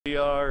we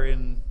are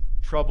in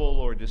trouble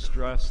or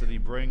distress, that he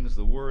brings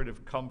the word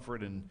of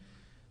comfort and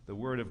the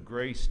word of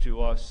grace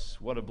to us.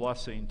 What a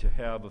blessing to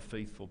have a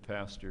faithful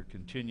pastor.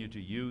 Continue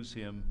to use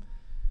him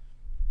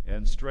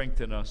and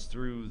strengthen us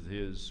through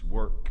his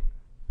work,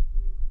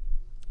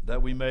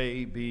 that we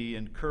may be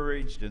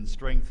encouraged and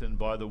strengthened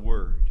by the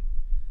word,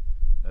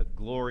 that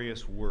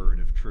glorious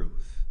word of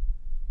truth.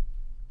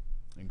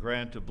 And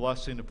grant a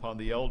blessing upon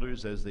the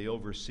elders as they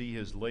oversee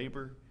his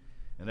labor,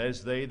 and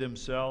as they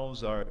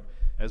themselves are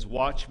as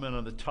watchmen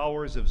on the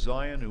towers of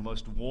Zion, who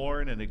must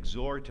warn and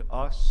exhort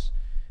us,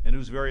 and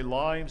whose very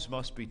lives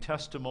must be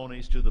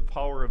testimonies to the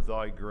power of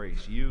thy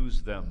grace.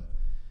 Use them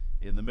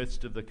in the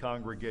midst of the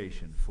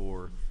congregation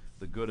for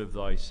the good of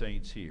thy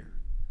saints here.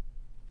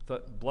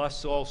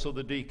 Bless also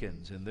the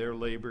deacons in their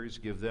labors.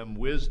 Give them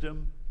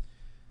wisdom.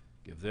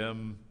 Give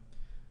them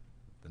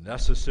the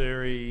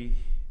necessary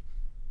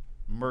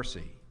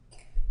mercy,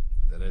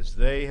 that as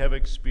they have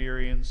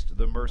experienced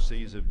the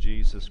mercies of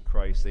Jesus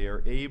Christ, they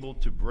are able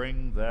to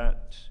bring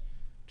that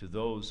to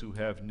those who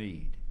have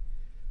need,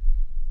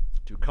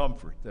 to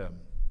comfort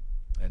them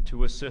and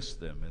to assist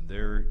them in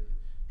their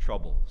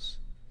troubles,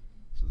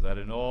 so that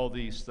in all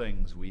these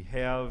things we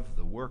have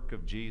the work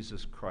of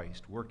Jesus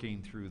Christ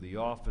working through the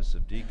office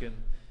of deacon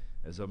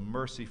as a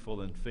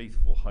merciful and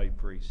faithful high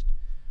priest,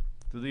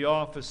 through the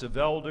office of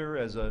elder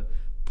as a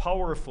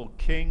powerful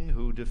king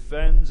who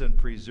defends and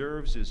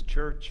preserves his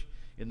church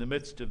in the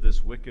midst of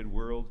this wicked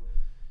world,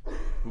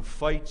 who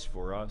fights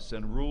for us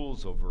and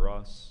rules over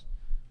us,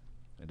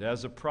 and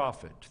as a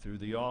prophet through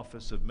the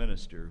office of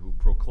minister who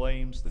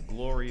proclaims the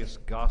glorious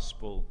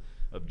gospel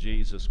of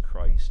Jesus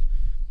Christ.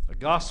 A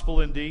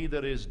gospel indeed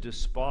that is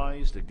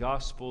despised, a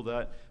gospel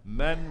that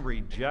men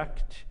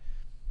reject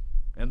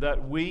and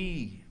that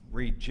we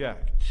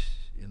reject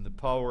in the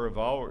power of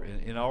our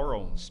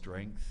own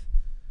strength,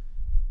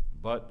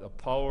 but a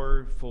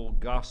powerful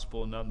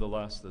gospel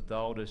nonetheless that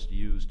thou dost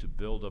use to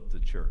build up the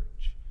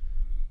church.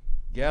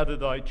 Gather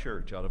thy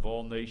church out of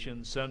all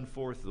nations, send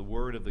forth the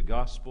word of the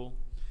gospel.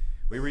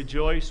 We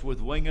rejoice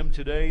with Wingham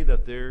today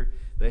that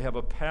they have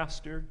a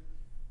pastor.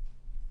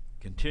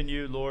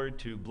 Continue, Lord,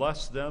 to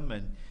bless them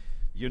and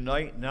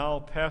unite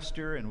now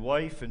pastor and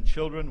wife and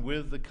children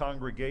with the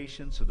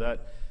congregation, so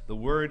that the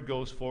word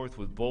goes forth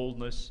with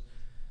boldness,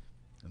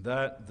 and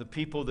that the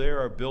people there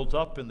are built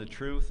up in the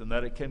truth, and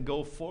that it can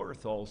go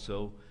forth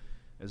also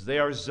as they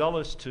are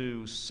zealous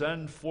to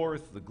send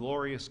forth the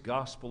glorious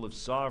gospel of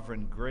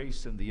sovereign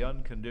grace and the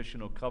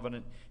unconditional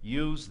covenant.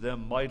 Use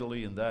them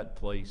mightily in that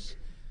place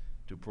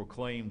to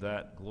proclaim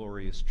that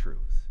glorious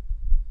truth.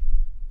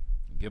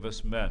 And give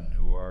us men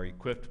who are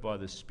equipped by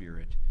the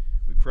Spirit.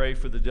 We pray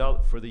for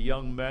the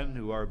young men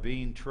who are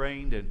being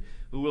trained and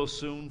who will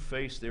soon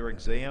face their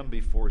exam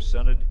before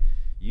Synod.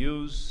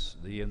 Use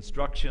the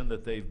instruction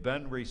that they've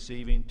been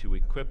receiving to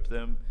equip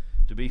them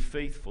to be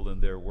faithful in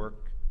their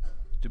work,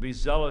 to be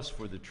zealous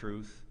for the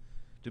truth,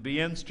 to be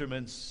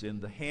instruments in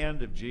the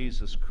hand of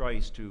Jesus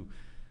Christ, to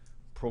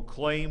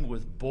proclaim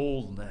with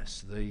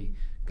boldness the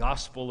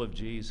gospel of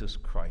Jesus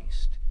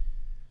Christ.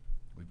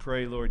 We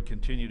pray, Lord,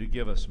 continue to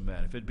give us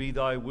men. If it be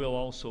thy will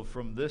also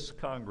from this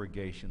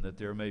congregation, that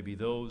there may be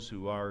those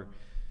who are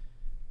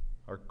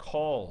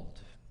called,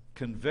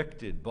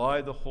 convicted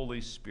by the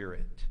Holy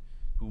Spirit,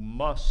 who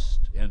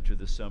must enter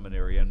the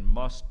seminary and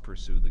must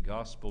pursue the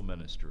gospel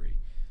ministry,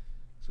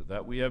 so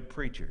that we have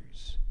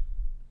preachers,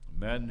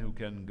 men who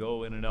can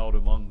go in and out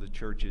among the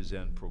churches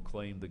and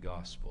proclaim the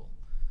gospel.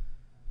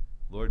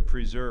 Lord,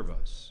 preserve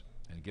us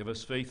and give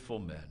us faithful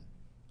men,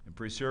 and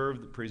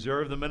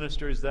preserve the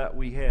ministers that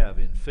we have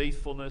in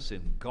faithfulness,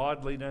 in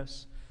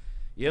godliness,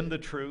 in the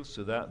truth,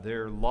 so that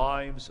their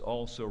lives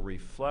also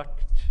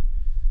reflect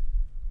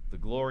the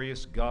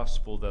glorious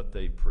gospel that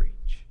they preach.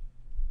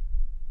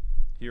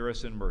 Hear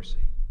us in mercy.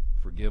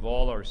 Forgive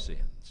all our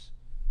sins.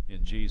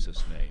 In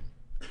Jesus'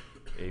 name,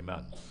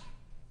 amen.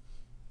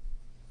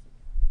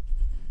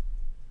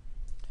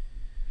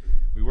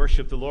 We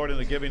worship the Lord in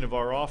the giving of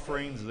our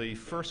offerings. The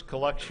first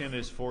collection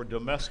is for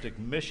domestic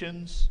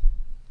missions,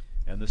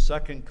 and the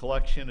second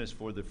collection is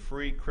for the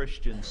Free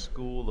Christian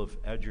School of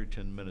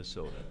Edgerton,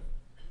 Minnesota.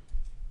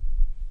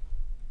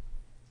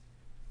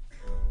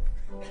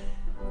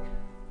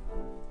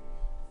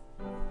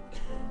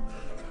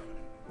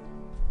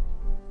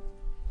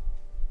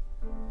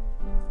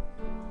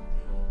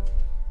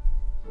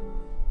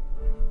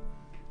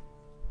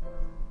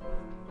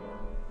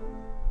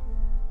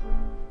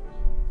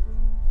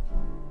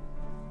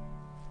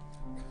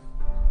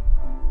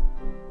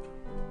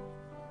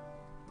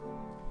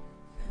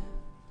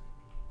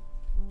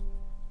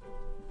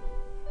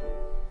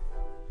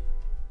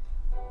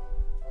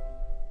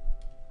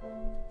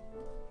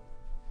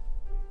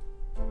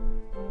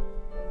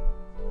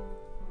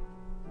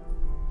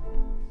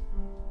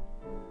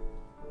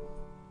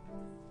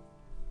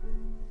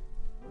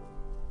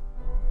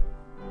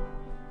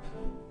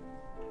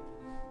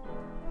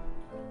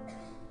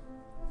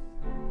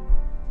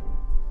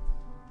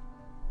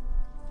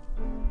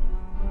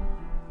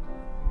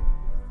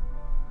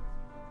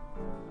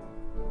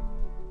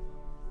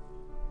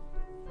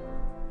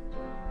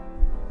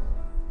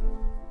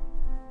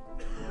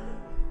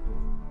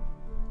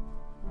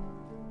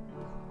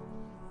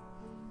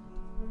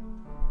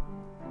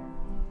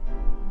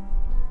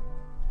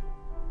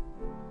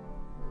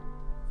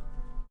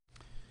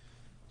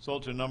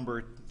 Psalter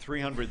number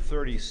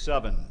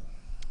 337.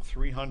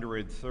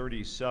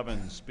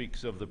 337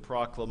 speaks of the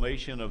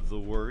proclamation of the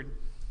word.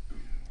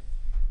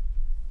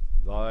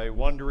 Thy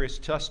wondrous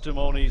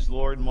testimonies,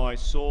 Lord, my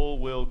soul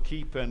will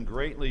keep and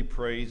greatly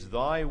praise.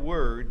 Thy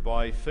word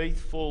by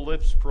faithful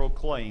lips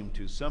proclaim,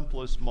 to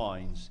simplest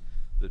minds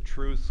the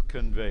truth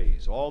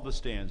conveys. All the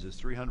stanzas,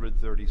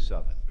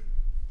 337.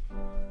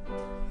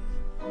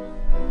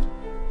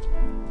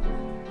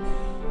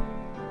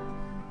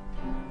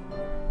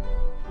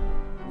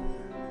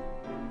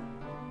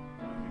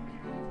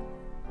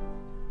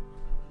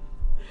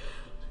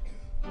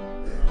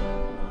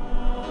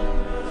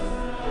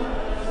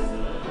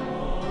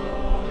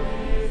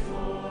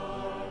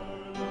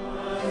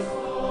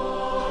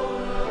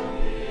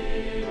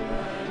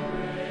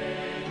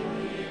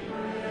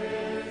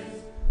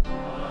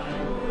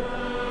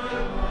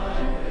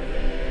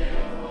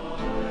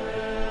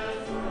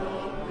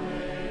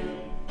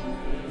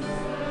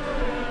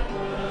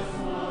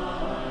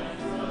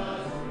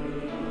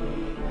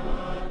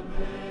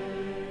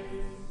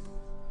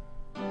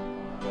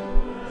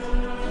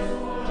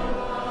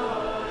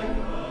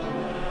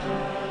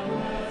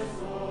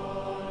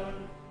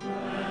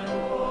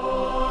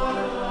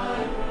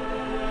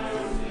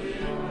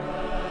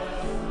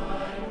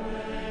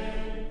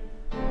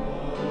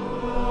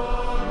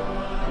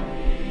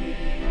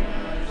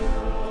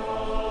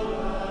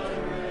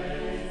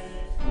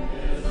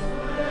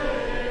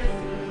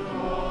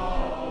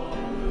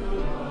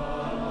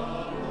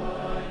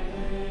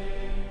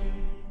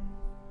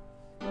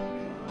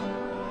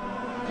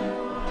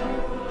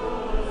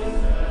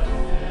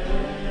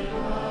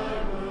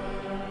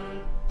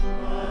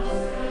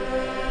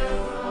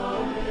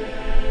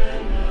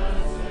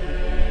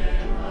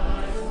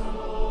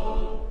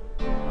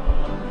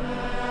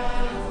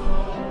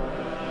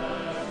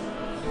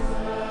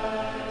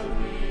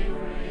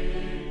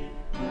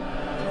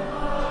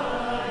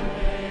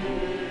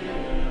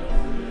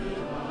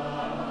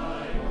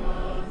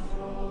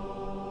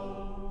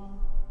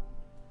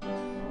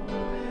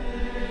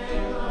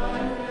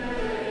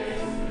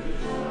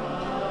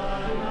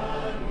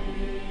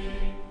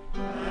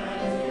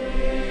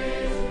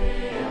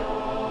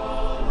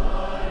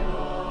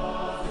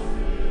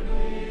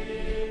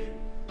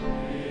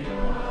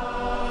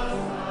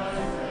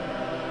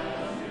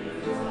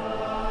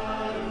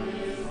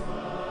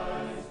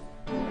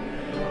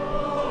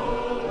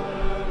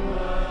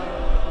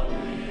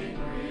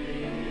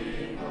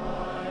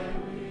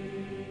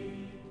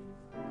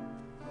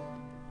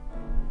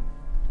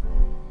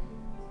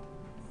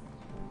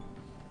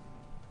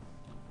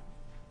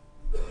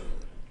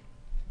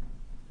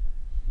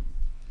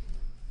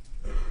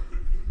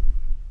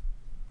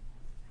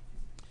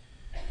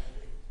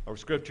 Our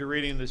scripture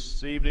reading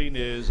this evening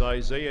is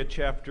Isaiah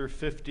chapter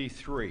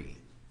 53.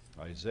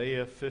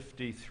 Isaiah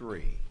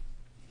 53.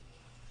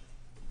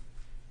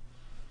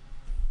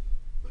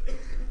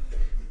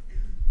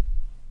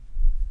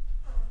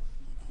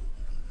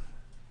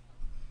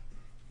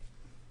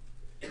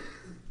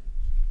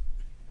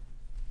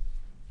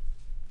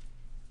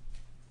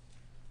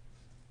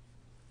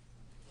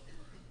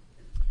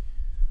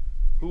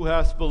 Who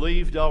hath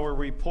believed our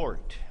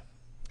report,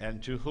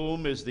 and to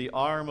whom is the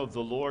arm of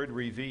the Lord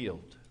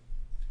revealed?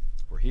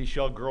 For he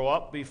shall grow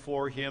up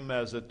before him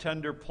as a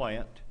tender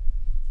plant,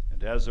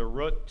 and as a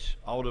root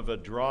out of a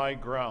dry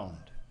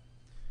ground.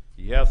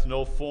 He hath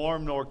no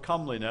form nor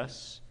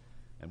comeliness,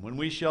 and when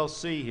we shall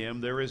see him,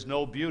 there is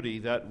no beauty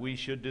that we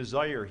should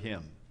desire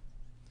him.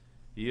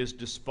 He is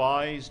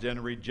despised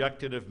and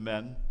rejected of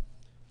men,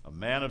 a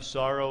man of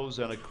sorrows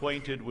and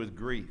acquainted with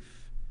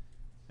grief.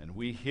 And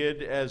we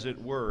hid, as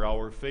it were,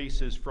 our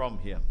faces from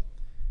him.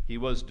 He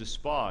was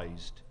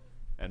despised,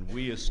 and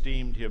we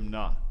esteemed him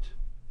not.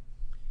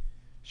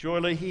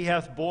 Surely he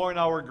hath borne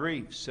our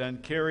griefs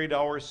and carried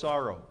our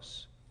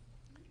sorrows.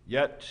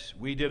 Yet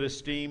we did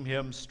esteem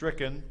him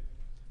stricken,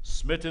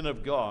 smitten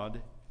of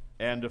God,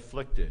 and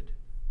afflicted.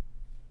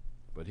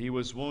 But he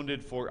was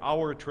wounded for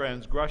our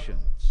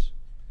transgressions.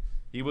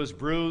 He was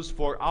bruised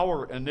for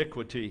our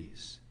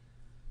iniquities.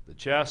 The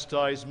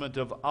chastisement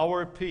of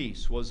our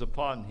peace was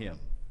upon him,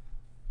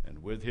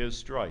 and with his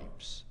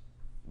stripes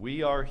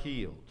we are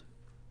healed.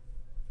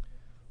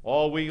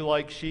 All we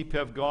like sheep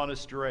have gone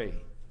astray.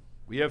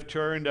 We have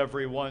turned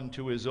every one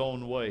to his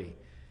own way,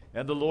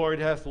 and the Lord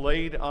hath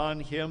laid on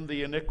him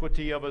the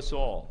iniquity of us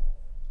all.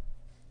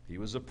 He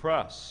was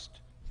oppressed,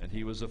 and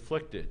he was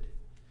afflicted,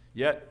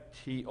 yet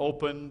he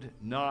opened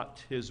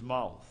not his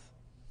mouth.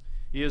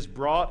 He is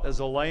brought as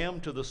a lamb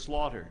to the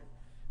slaughter,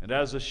 and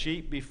as a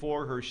sheep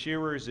before her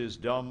shearers is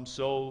dumb,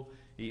 so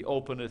he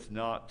openeth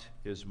not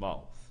his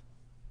mouth.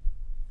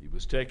 He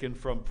was taken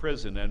from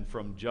prison and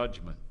from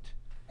judgment,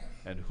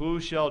 and who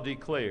shall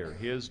declare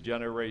his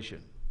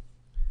generation?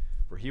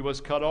 For he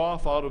was cut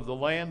off out of the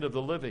land of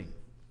the living.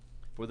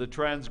 For the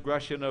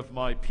transgression of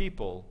my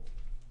people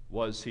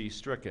was he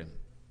stricken.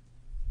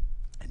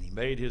 And he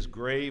made his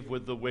grave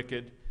with the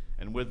wicked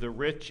and with the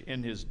rich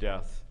in his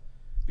death,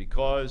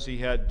 because he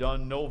had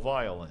done no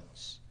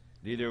violence,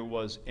 neither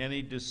was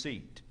any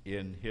deceit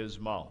in his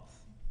mouth.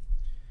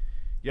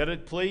 Yet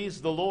it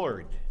pleased the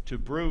Lord to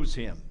bruise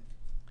him.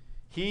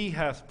 He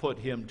hath put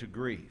him to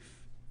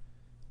grief.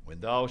 When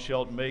thou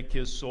shalt make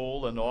his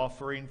soul an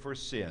offering for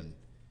sin,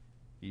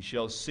 he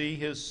shall see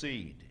his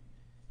seed,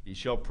 he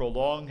shall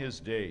prolong his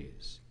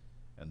days,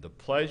 and the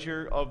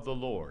pleasure of the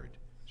Lord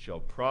shall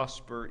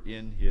prosper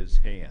in his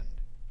hand.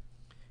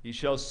 He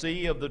shall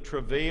see of the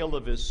travail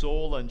of his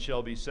soul, and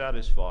shall be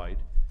satisfied.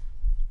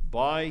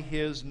 By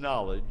his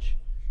knowledge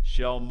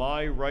shall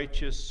my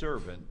righteous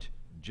servant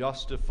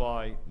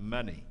justify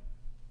many,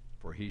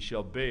 for he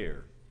shall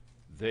bear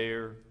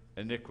their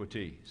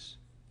iniquities.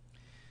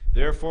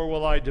 Therefore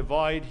will I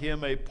divide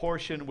him a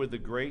portion with the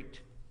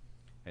great,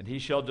 and he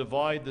shall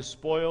divide the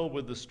spoil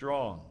with the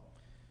strong,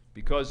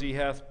 because he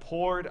hath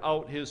poured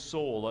out his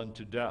soul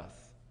unto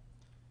death.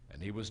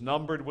 And he was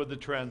numbered with the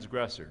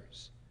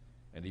transgressors,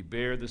 and he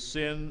bare the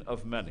sin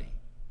of many,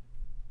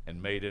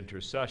 and made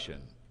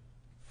intercession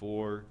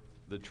for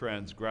the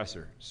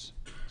transgressors.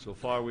 So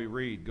far we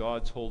read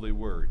God's holy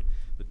word.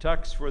 The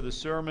text for the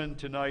sermon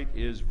tonight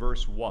is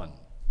verse 1.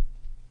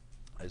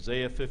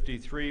 Isaiah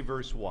 53,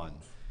 verse 1.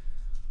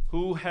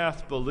 Who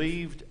hath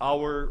believed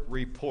our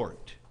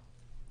report,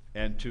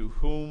 and to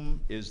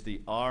whom is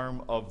the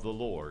arm of the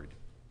Lord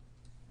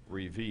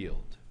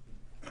revealed?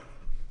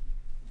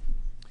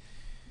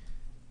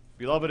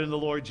 Beloved in the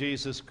Lord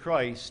Jesus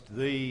Christ,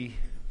 the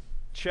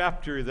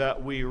chapter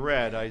that we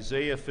read,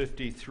 Isaiah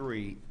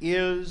 53,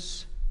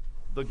 is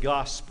the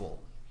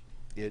gospel.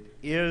 It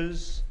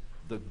is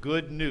the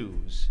good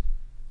news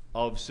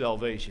of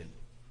salvation.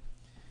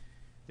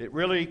 It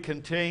really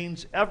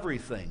contains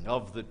everything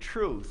of the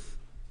truth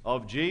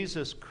of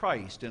Jesus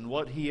Christ and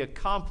what he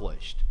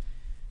accomplished.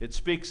 It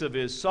speaks of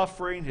his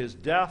suffering, his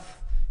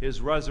death, his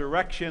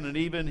resurrection, and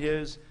even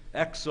his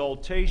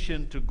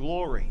exaltation to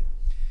glory.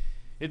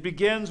 It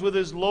begins with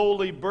his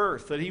lowly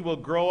birth, that he will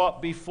grow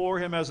up before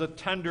him as a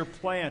tender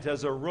plant,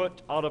 as a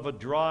root out of a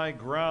dry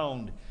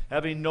ground,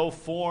 having no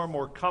form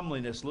or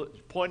comeliness,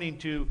 pointing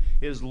to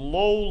his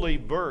lowly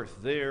birth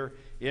there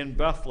in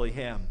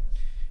Bethlehem.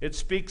 It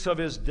speaks of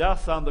his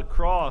death on the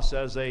cross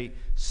as a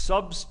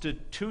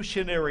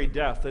substitutionary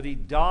death, that he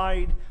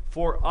died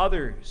for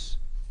others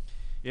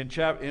in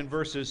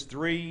verses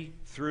 3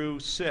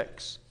 through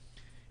 6.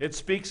 It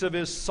speaks of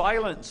his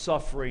silent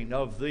suffering,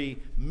 of the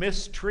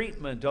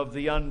mistreatment of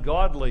the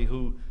ungodly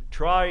who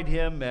tried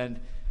him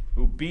and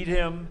who beat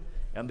him,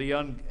 and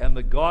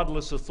the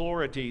godless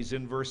authorities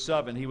in verse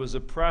 7. He was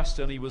oppressed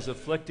and he was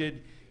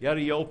afflicted, yet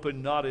he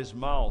opened not his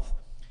mouth.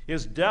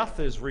 His death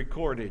is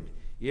recorded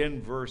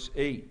in verse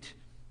 8,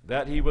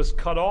 that he was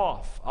cut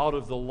off out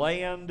of the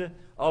land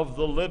of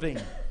the living.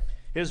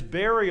 His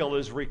burial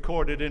is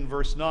recorded in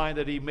verse 9,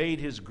 that he made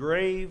his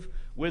grave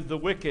with the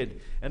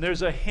wicked. And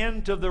there's a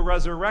hint of the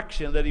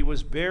resurrection, that he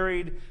was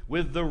buried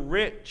with the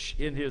rich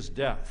in his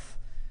death,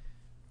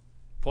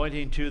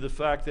 pointing to the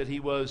fact that he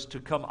was to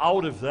come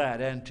out of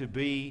that and to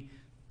be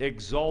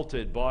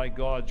exalted by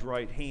God's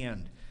right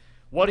hand.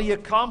 What he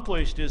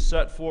accomplished is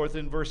set forth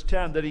in verse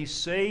 10, that he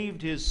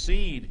saved his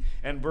seed,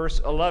 and verse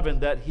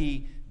 11, that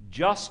he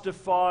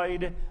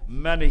justified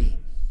many.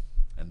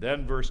 And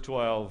then verse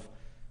 12,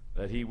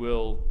 that he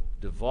will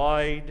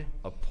divide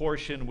a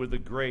portion with the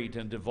great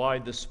and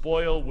divide the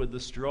spoil with the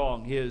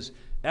strong. His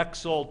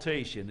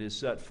exaltation is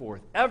set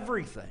forth.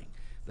 Everything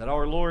that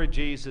our Lord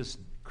Jesus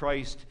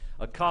Christ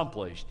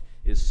accomplished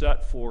is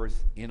set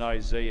forth in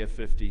Isaiah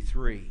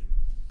 53.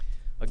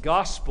 A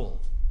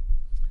gospel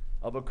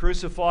of a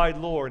crucified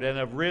Lord and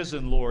a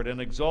risen Lord, an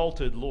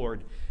exalted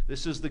Lord.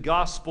 This is the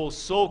gospel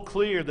so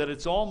clear that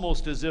it's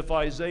almost as if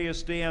Isaiah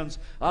stands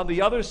on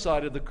the other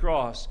side of the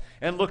cross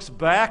and looks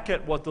back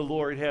at what the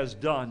Lord has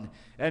done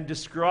and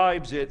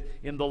describes it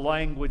in the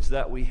language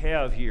that we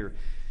have here.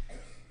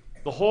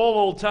 The whole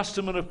Old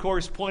Testament, of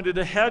course, pointed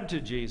ahead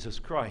to Jesus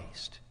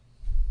Christ.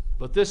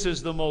 But this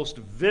is the most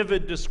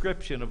vivid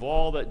description of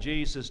all that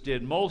Jesus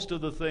did. Most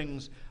of the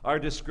things are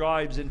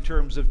described in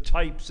terms of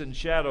types and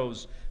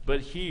shadows,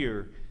 but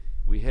here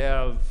we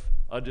have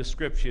a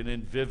description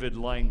in vivid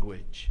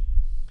language.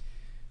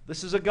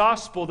 This is a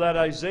gospel that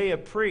Isaiah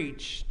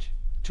preached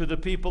to the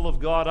people of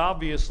God,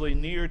 obviously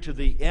near to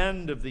the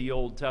end of the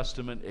Old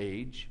Testament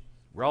age,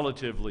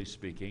 relatively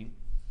speaking.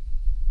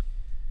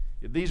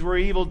 These were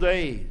evil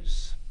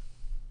days.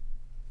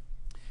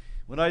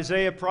 When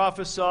Isaiah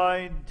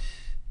prophesied,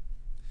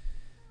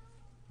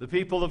 the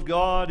people of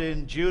God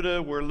in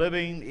Judah were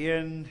living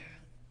in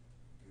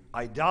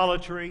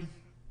idolatry.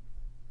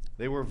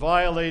 They were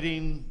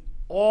violating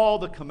all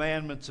the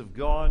commandments of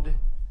God.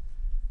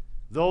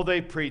 Though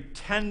they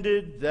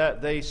pretended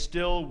that they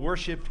still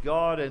worshiped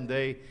God and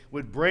they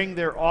would bring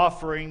their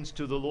offerings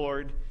to the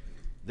Lord,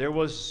 there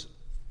was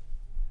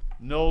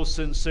no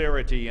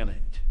sincerity in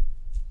it.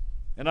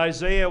 And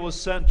Isaiah was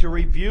sent to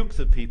rebuke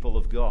the people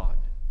of God,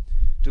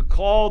 to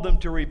call them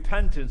to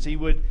repentance. He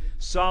would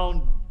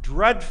sound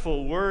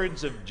dreadful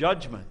words of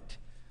judgment,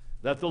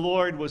 that the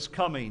Lord was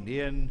coming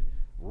in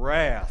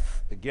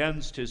wrath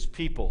against his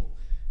people,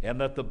 and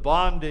that the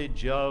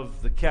bondage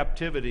of the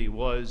captivity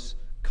was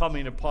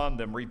coming upon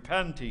them.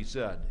 Repent, he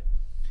said.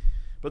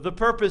 But the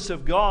purpose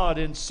of God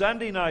in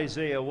sending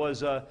Isaiah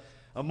was a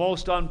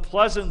most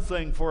unpleasant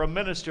thing for a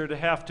minister to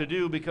have to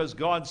do, because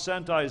God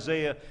sent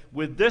Isaiah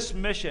with this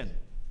mission: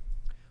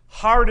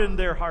 harden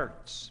their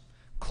hearts,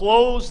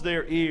 close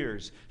their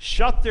ears,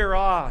 shut their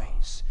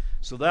eyes,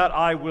 so that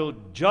I will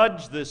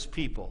judge this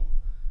people,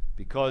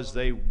 because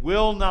they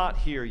will not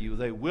hear you,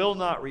 they will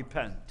not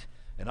repent,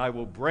 and I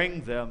will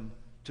bring them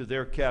to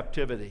their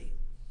captivity.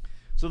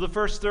 So the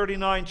first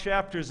 39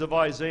 chapters of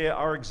Isaiah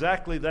are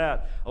exactly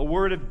that, a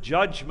word of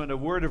judgment, a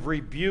word of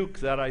rebuke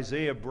that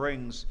Isaiah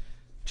brings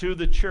to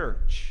the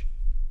church.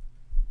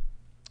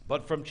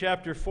 But from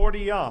chapter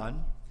 40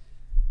 on,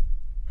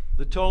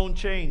 the tone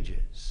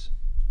changes.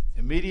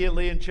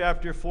 Immediately in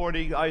chapter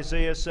 40,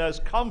 Isaiah says,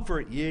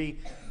 comfort ye,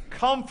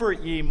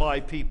 my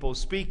people,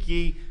 speak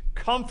ye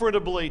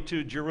comfortably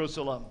to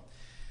Jerusalem.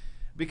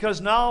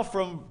 Because now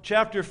from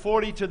chapter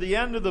 40 to the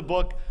end of the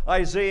book,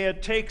 Isaiah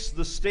takes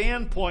the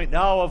standpoint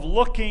now of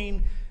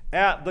looking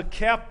at the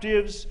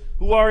captives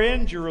who are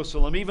in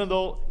Jerusalem,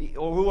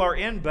 or who are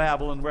in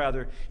Babylon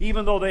rather,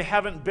 even though they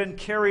haven't been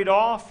carried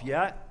off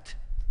yet.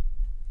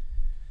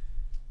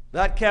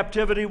 That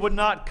captivity would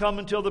not come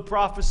until the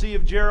prophecy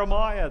of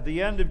Jeremiah,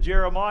 the end of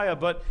Jeremiah,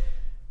 but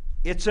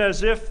it's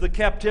as if the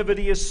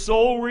captivity is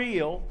so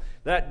real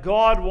that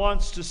God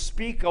wants to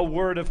speak a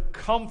word of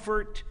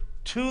comfort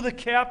to the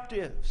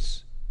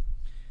captives.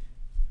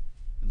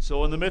 And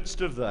so in the midst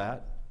of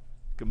that,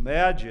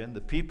 imagine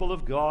the people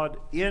of God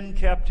in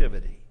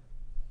captivity,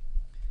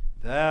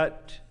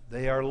 that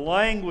they are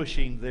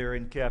languishing there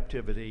in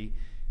captivity,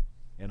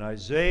 and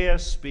Isaiah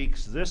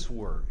speaks this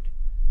word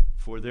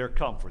for their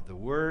comfort, the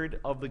word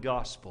of the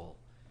gospel,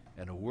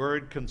 and a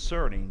word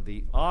concerning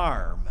the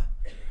arm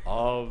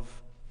of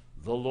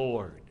the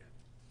Lord.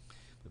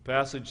 The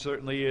passage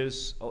certainly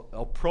is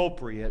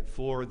appropriate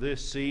for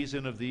this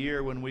season of the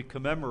year when we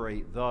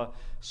commemorate the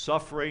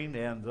suffering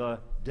and the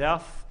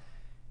death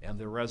and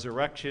the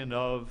resurrection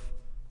of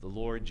the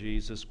Lord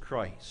Jesus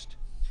Christ.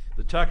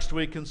 The text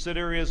we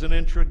consider is an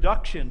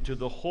introduction to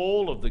the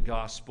whole of the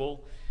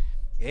gospel,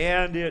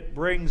 and it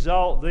brings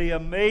out the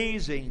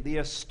amazing, the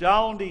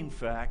astounding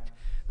fact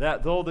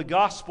that though the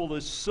gospel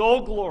is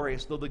so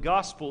glorious, though the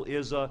gospel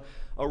is a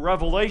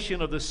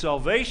revelation of the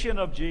salvation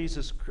of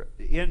Jesus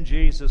in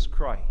Jesus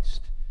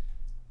Christ,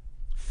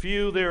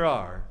 few there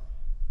are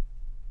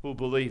who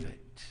believe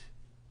it.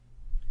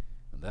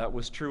 And that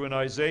was true in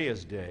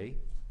Isaiah's day.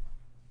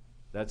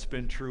 That's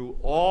been true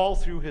all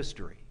through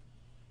history.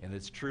 And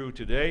it's true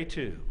today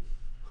too.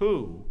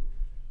 Who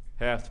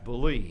hath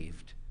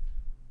believed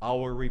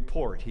our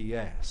report, he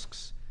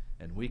asks.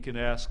 And we can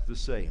ask the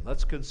same.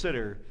 Let's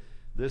consider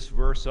this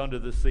verse under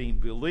the theme,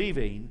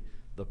 believing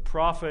the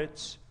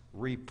prophet's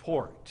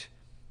report.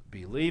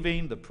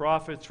 Believing the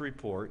prophet's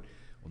report.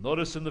 Well,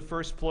 notice in the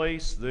first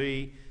place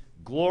the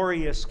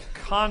glorious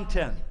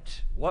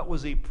content. What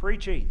was he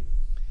preaching?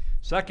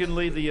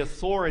 Secondly, the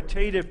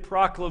authoritative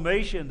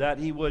proclamation, that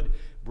he would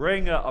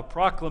bring a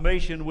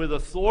proclamation with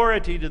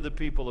authority to the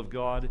people of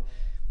God.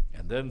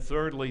 And then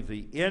thirdly,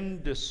 the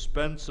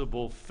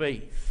indispensable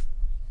faith.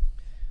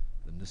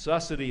 The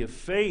necessity of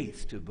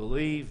faith to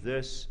believe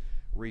this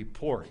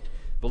report.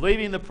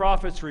 Believing the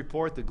prophet's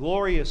report, the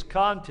glorious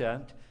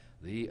content,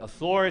 the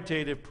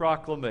authoritative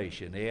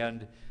proclamation,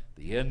 and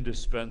the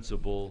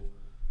indispensable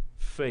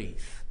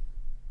faith.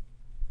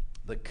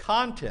 The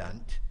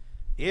content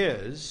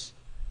is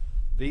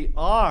the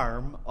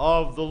arm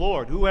of the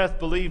Lord. Who hath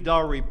believed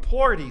our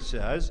report, he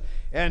says,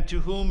 and to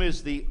whom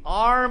is the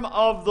arm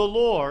of the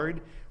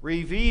Lord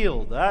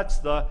revealed. That's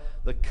the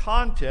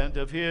content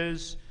of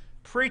his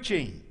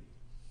preaching.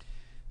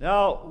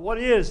 Now, what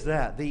is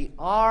that? The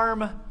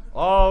arm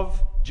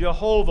of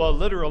Jehovah,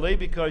 literally,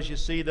 because you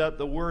see that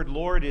the word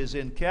Lord is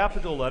in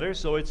capital letters,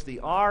 so it's the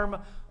arm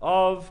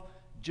of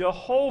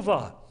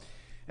Jehovah.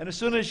 And as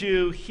soon as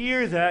you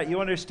hear that,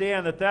 you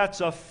understand that that's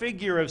a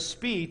figure of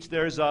speech.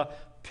 There's a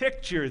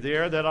picture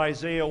there that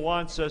Isaiah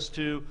wants us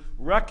to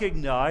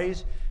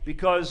recognize,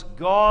 because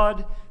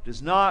God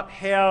does not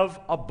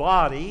have a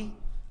body,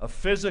 a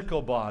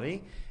physical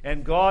body,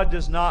 and God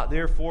does not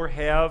therefore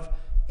have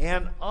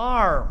an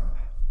arm.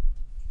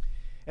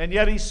 And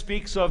yet he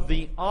speaks of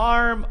the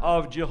arm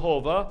of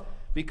Jehovah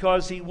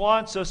because he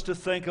wants us to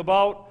think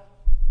about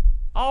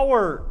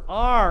our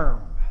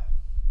arm.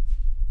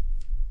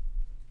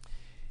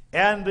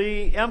 And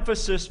the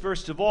emphasis,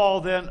 first of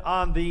all, then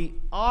on the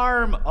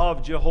arm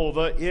of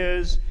Jehovah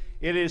is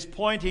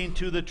pointing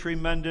to the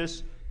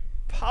tremendous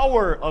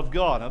power of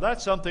God. Now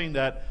that's something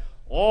that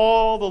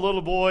all the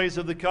little boys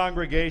of the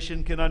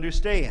congregation can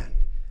understand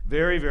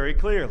very, very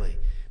clearly.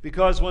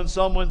 Because when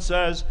someone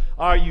says,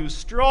 "Are you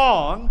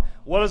strong?"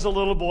 what does a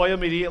little boy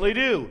immediately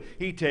do?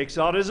 He takes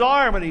out his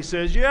arm and he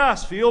says,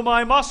 "Yes, feel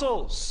my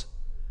muscles."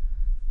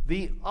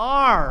 The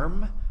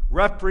arm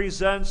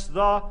represents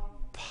the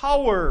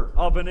power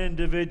of an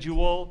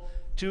individual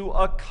to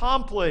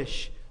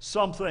accomplish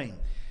something.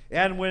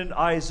 And when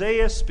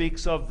Isaiah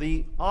speaks of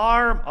the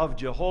arm of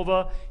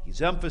Jehovah,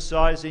 he's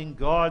emphasizing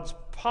God's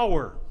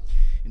power.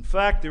 In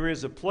fact, there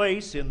is a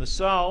place in the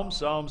Psalm,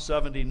 Psalm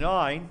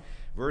 79,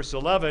 verse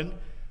 11,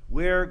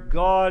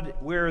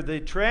 where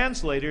the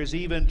translators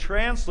even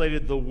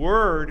translated the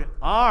word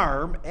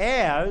arm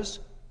as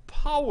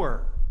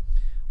power.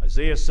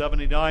 Isaiah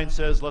 79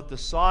 says, "Let the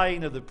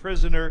sighing of the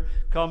prisoner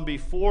come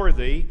before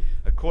thee,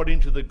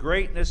 according to the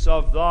greatness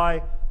of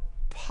thy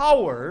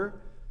power,"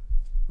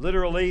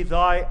 literally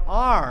thy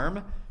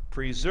arm,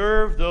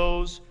 "preserve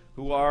those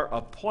who are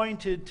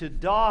appointed to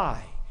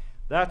die."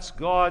 That's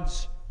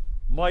God's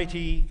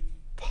mighty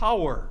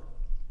power.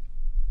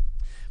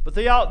 But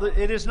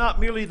it is not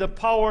merely the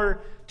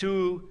power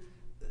to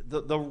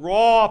the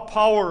raw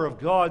power of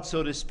God,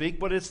 so to speak,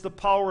 but it's the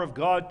power of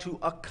God to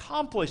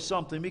accomplish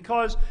something.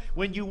 Because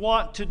when you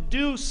want to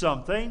do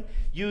something,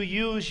 you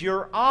use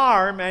your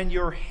arm and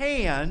your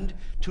hand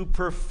to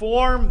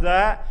perform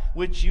that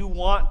which you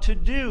want to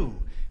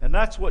do. And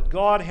that's what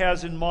God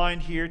has in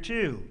mind here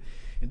too.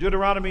 In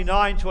Deuteronomy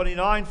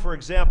 9:29, for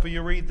example,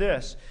 you read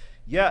this: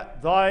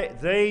 "Yet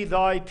they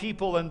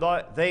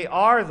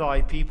are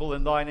thy people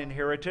and thine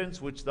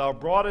inheritance, which thou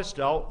broughtest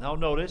out," now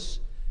notice,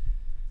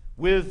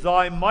 "with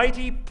thy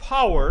mighty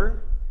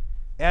power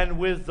and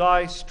with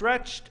thy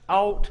stretched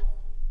out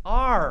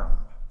arm."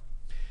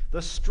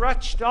 The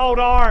stretched out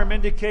arm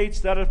indicates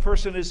that a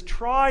person is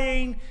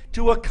trying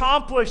to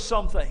accomplish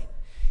something.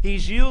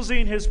 He's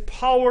using his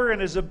power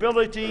and his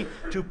ability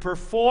to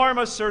perform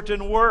a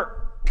certain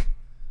work,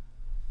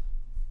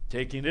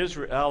 taking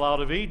Israel out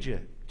of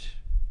Egypt.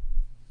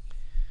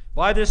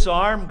 By this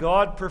arm,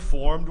 God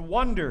performed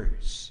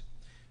wonders.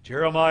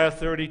 Jeremiah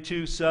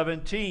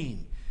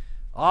 32:17.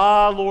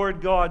 "Ah,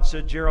 Lord God,"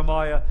 said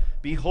Jeremiah,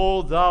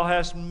 "behold, thou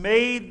hast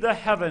made the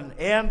heaven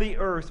and the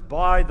earth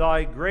by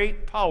thy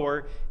great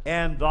power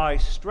and thy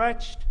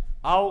stretched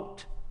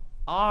out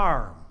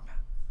arm."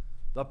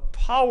 The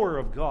power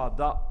of God,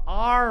 the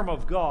arm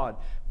of God,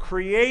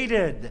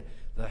 created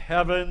the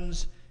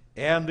heavens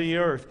and the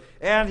earth.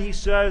 And he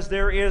says,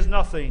 "There is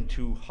nothing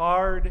too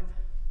hard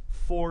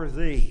for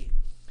thee."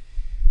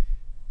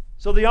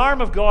 So the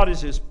arm of God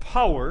is his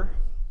power.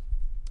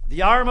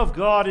 The arm of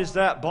God is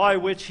that by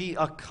which he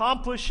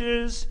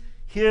accomplishes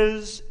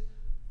his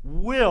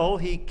will.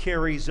 He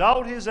carries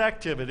out his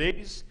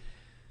activities.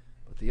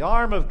 But the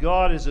arm of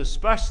God is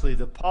especially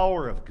the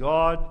power of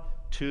God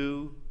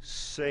to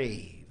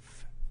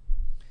save.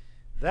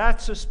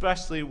 That's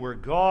especially where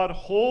God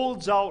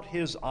holds out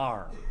his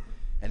arm,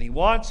 and he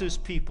wants his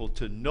people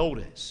to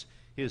notice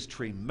his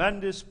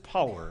tremendous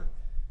power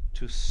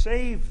to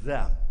save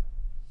them.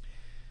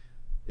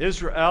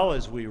 Israel,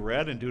 as we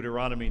read in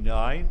Deuteronomy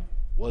 9,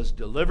 was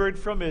delivered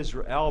from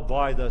Israel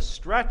by the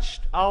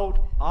stretched out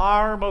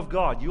arm of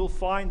God. You'll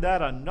find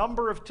that a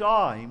number of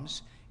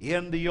times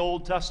in the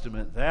Old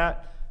Testament,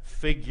 that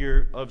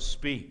figure of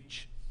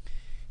speech.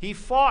 He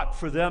fought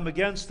for them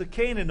against the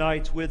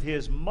Canaanites with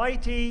his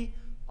mighty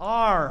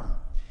arm.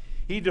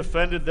 He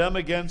defended them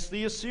against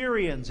the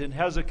Assyrians in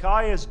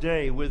Hezekiah's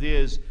day with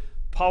his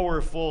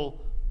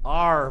powerful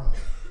arm.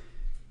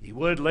 He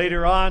would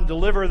later on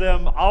deliver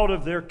them out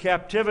of their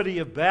captivity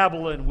of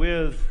Babylon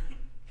with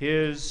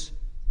his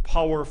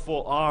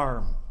powerful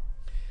arm.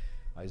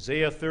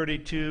 Isaiah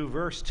 32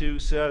 verse 2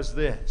 says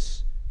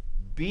this: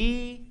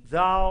 "Be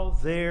thou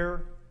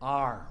their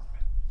arm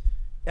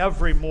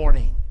every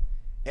morning,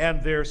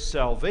 and their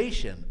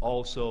salvation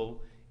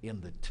also in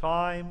the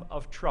time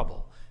of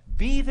trouble."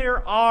 Be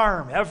their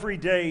arm every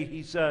day,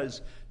 he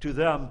says to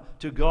them,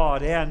 to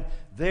God, and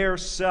their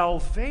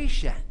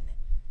salvation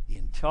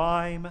in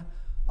time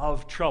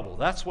of trouble.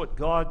 That's what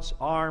God's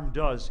arm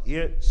does.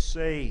 It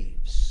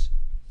saves.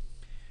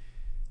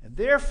 And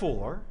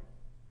therefore,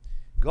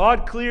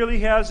 God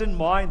clearly has in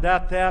mind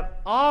that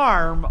that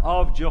arm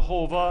of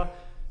Jehovah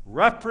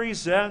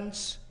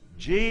represents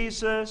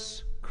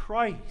Jesus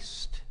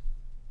Christ.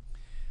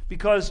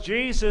 Because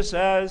Jesus,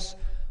 as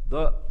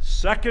the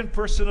second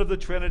person of the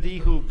Trinity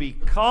who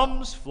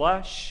becomes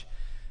flesh,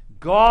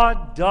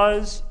 God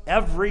does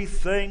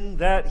everything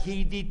that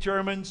he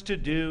determines to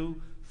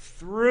do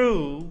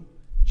through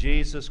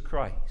Jesus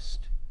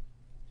Christ.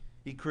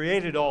 He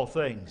created all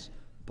things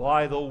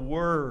by the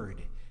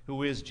Word,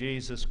 who is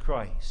Jesus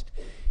Christ.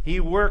 He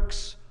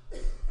works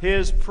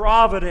his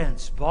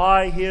providence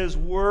by his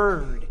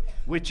Word,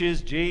 which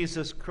is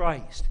Jesus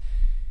Christ.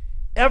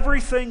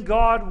 Everything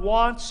God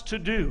wants to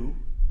do,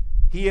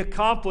 he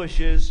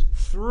accomplishes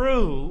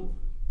through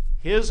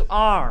his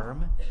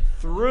arm,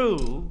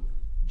 through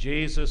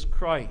Jesus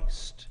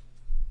Christ.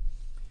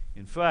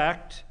 In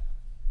fact,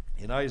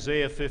 in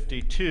Isaiah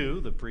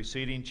 52, the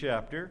preceding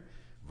chapter,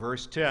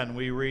 verse 10,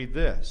 we read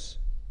this: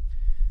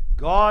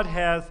 "God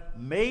hath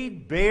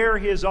made bare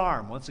his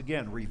arm," once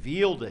again,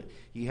 revealed it.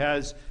 He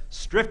has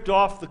stripped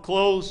off the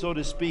clothes, so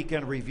to speak,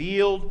 and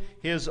revealed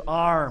his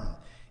arm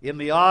in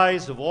the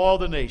eyes of all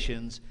the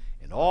nations,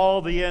 and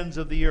all the ends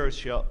of the earth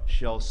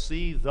shall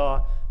see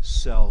the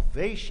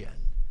salvation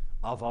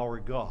of our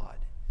God.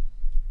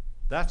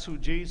 That's who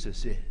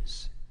Jesus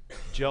is.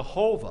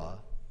 Jehovah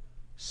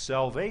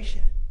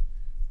salvation.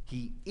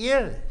 He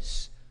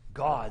is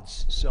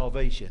God's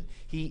salvation.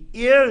 He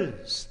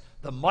is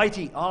the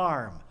mighty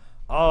arm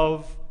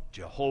of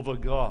Jehovah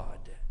God.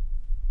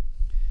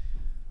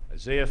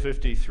 Isaiah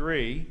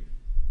 53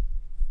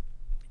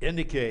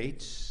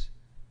 indicates,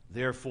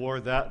 therefore,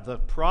 that the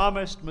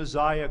promised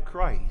Messiah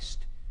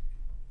Christ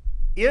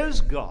is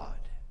God.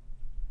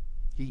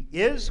 He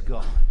is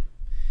God.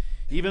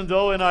 Even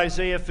though in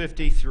Isaiah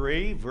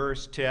 53,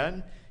 verse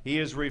 10, he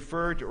is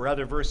referred to,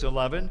 rather verse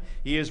 11,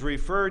 he is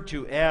referred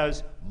to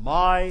as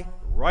my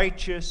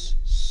righteous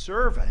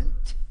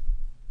servant.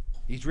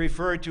 He's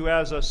referred to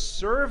as a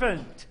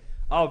servant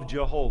of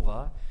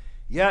Jehovah.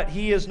 Yet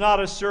he is not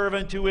a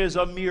servant who is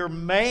a mere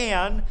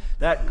man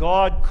that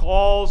God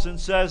calls and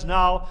says,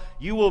 now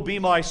you will be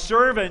my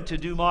servant to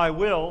do my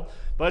will.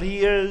 But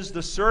he is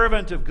the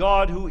servant of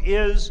God who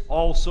is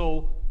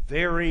also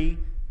very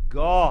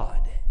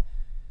God.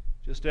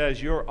 Just as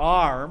your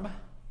arm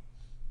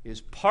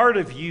is part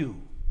of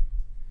you,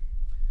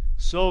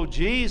 so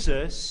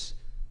Jesus,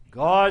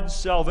 God's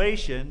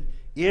salvation,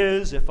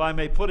 is, if I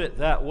may put it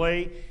that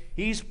way,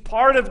 he's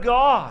part of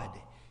God.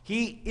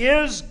 He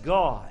is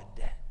God.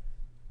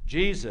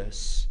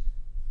 Jesus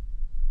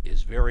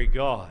is very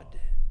God.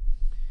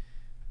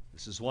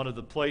 This is one of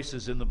the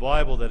places in the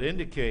Bible that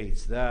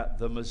indicates that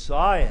the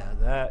Messiah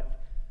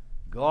that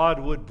God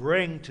would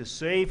bring to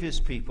save his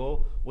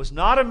people was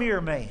not a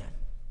mere man,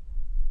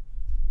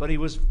 but he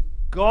was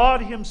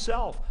God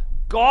himself.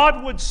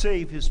 God would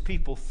save his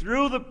people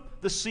through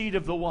the seed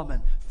of the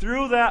woman,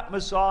 through that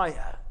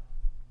Messiah.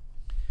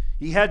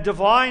 He had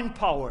divine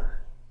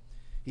power.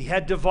 He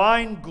had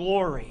divine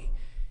glory.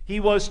 He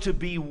was to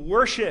be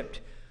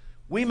worshipped.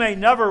 We may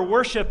never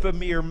worship a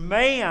mere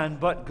man,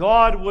 but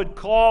God would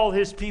call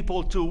his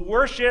people to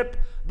worship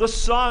the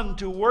Son,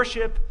 to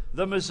worship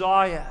the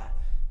Messiah,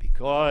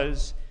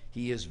 because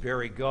he is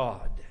very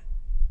God.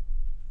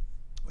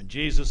 When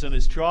Jesus in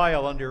his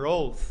trial under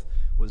oath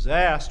was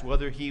asked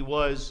whether he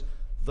was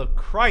the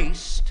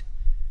Christ,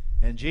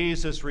 and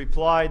Jesus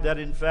replied that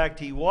in fact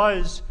he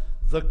was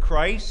the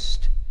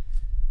Christ,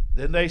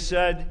 then they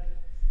said,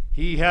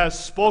 he has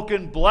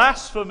spoken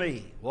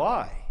blasphemy.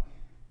 Why?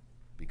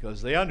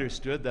 Because they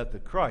understood that the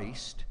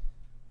Christ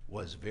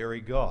was very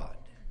God.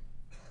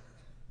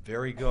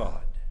 Very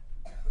God.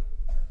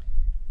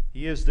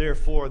 He is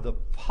therefore the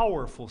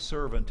powerful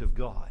servant of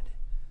God,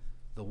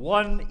 the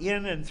one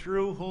in and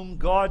through whom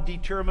God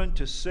determined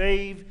to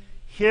save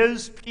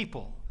his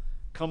people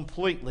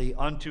completely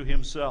unto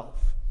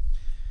himself.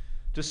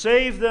 To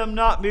save them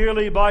not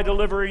merely by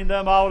delivering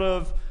them out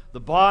of the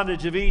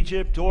bondage of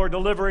Egypt or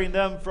delivering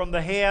them from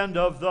the hand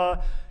of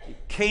the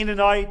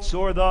Canaanites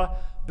or the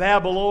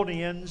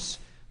Babylonians.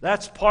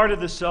 That's part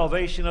of the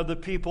salvation of the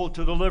people,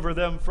 to deliver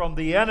them from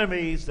the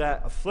enemies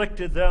that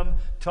afflicted them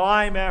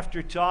time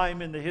after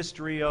time in the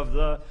history of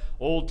the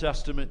Old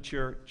Testament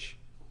church.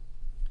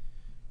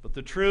 But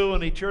the true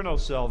and eternal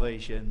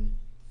salvation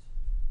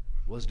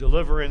was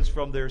deliverance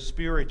from their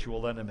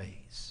spiritual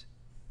enemies,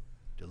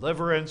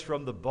 deliverance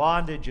from the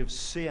bondage of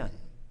sin,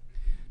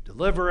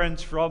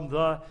 deliverance from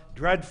the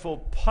dreadful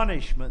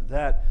punishment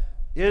that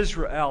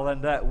Israel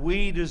and that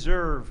we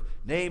deserve,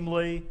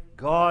 namely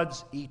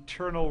God's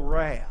eternal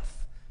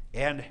wrath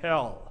and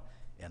hell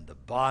and the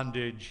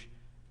bondage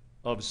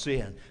of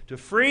sin. To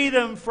free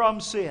them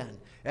from sin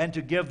and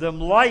to give them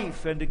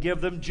life and to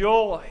give them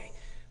joy.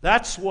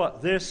 That's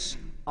what this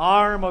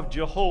arm of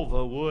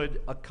Jehovah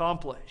would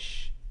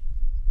accomplish.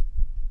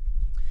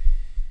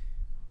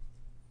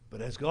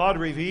 But as God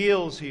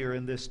reveals here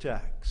in this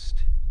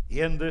text,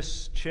 in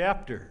this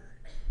chapter,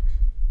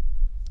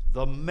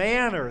 the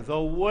manner,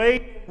 the way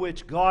in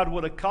which God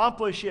would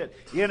accomplish it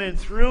in and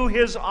through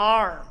his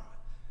arm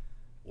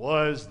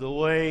was the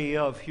way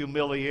of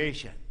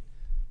humiliation,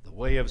 the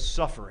way of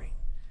suffering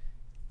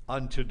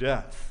unto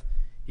death.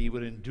 He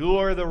would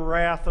endure the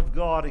wrath of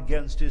God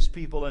against his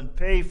people and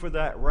pay for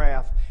that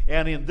wrath,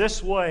 and in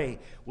this way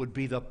would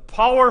be the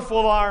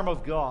powerful arm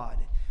of God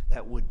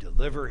that would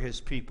deliver his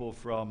people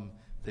from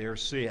their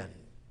sin.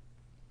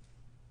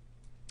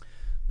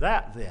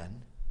 That,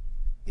 then,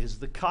 is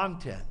the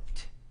content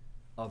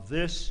of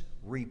this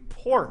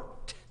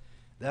report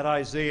that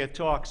Isaiah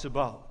talks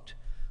about.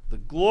 The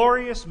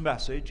glorious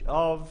message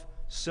of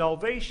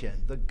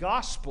salvation, the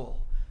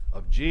gospel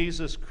of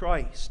Jesus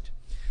Christ.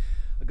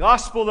 A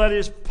gospel that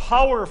is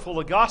powerful,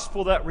 a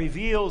gospel that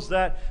reveals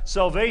that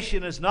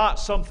salvation is not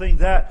something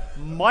that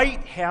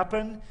might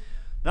happen,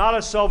 not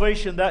a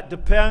salvation that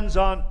depends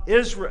on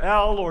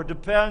Israel or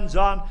depends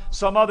on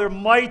some other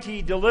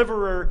mighty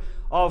deliverer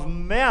of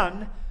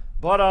men,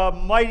 but a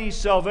mighty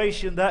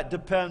salvation that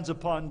depends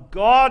upon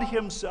God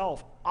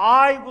himself.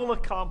 I will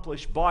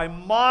accomplish by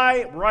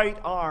my right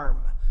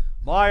arm,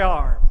 my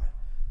arm,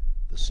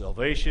 the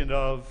salvation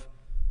of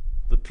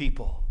the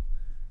people.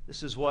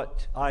 This is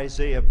what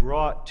Isaiah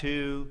brought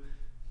to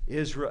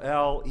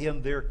Israel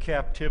in their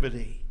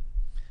captivity,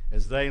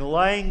 as they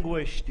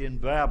languished in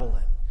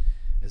Babylon,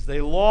 as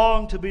they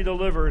longed to be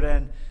delivered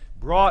and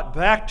brought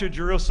back to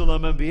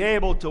Jerusalem and be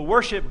able to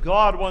worship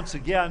God once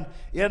again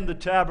in the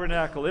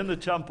tabernacle, in the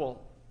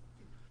temple.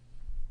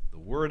 The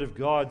Word of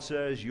God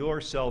says your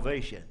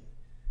salvation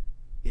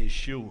is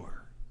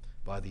sure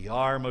by the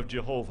arm of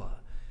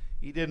Jehovah.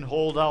 He didn't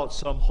hold out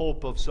some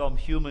hope of some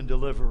human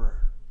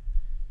deliverer.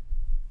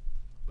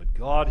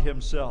 God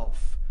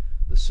himself.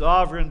 The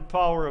sovereign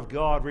power of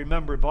God.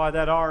 Remember, by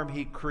that arm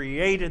he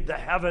created the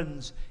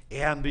heavens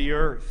and the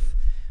earth.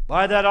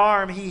 By that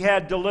arm he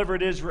had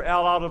delivered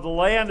Israel out of the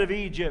land of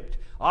Egypt,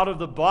 out of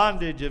the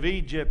bondage of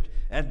Egypt,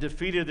 and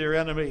defeated their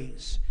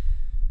enemies.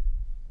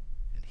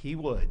 And he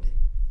would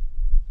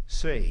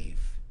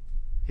save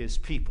his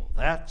people.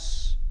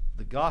 That's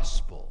the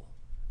gospel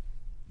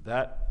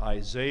that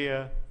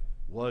Isaiah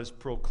was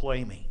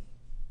proclaiming.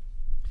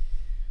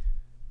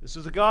 This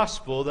is a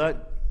gospel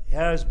that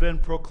has been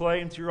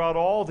proclaimed throughout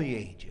all the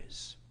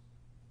ages.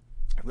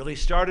 It really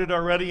started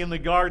already in the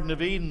Garden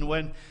of Eden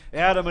when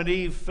Adam and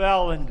Eve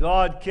fell, and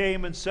God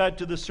came and said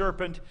to the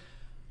serpent,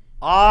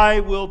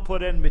 I will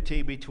put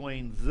enmity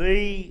between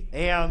thee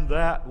and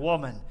that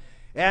woman,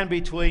 and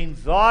between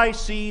thy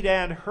seed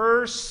and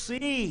her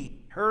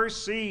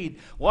seed,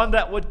 one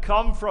that would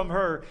come from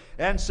her.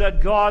 And said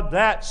God,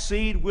 that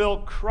seed will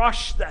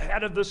crush the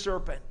head of the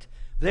serpent.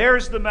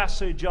 There's the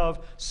message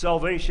of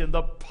salvation.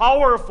 The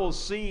powerful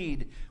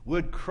seed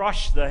would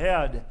crush the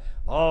head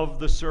of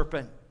the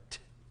serpent.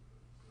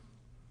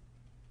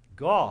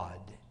 God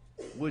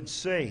would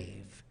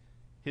save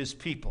his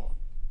people.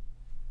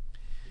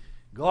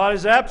 God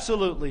is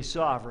absolutely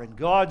sovereign.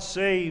 God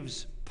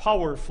saves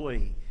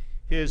powerfully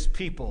his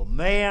people.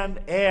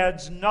 Man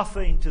adds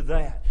nothing to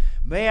that.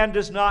 Man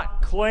does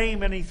not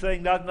claim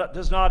anything,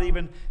 does not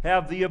even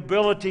have the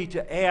ability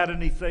to add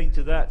anything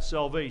to that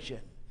salvation.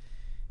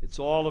 It's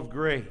all of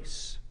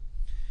grace.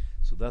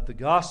 So that the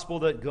gospel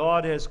that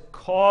God has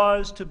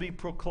caused to be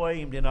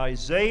proclaimed in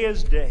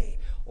Isaiah's day,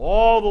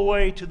 all the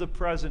way to the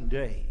present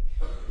day,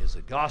 is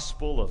a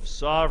gospel of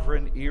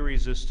sovereign,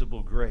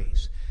 irresistible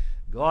grace.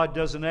 God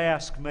doesn't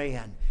ask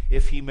man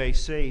if he may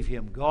save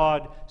him.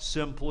 God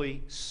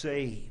simply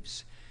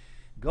saves.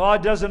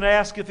 God doesn't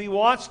ask if he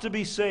wants to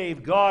be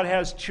saved. God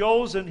has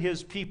chosen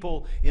his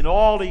people in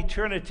all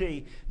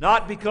eternity,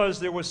 not because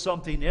there was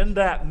something in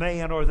that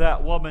man or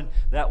that woman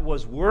that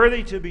was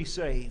worthy to be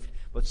saved,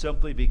 but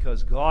simply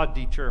because God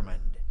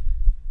determined.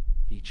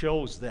 He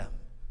chose them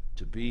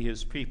to be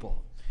his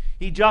people.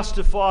 He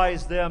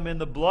justifies them in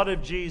the blood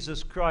of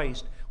Jesus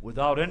Christ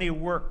without any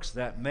works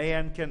that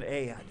man can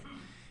add.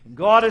 And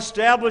God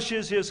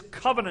establishes his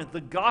covenant.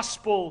 The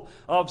gospel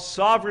of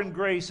sovereign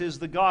grace is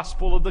the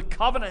gospel of the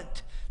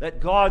covenant. That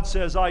God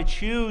says, I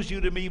choose you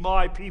to be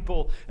my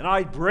people, and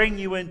I bring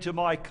you into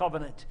my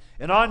covenant.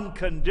 An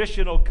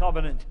unconditional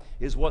covenant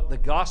is what the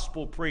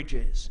gospel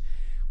preaches,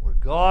 where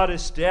God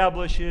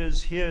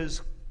establishes his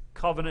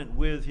covenant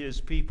with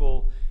his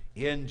people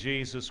in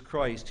Jesus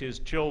Christ, his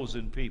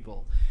chosen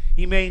people.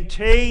 He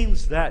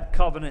maintains that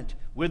covenant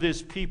with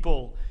his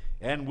people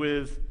and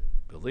with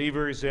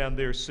believers and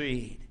their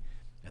seed.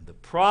 And the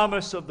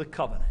promise of the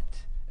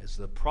covenant, as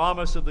the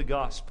promise of the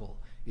gospel,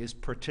 is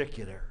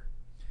particular.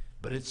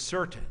 But it's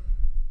certain,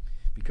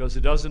 because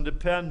it doesn't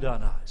depend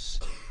on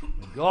us.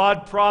 When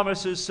God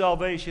promises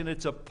salvation,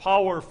 it's a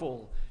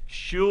powerful,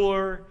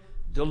 sure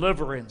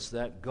deliverance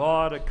that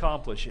God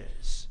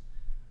accomplishes.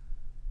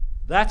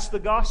 That's the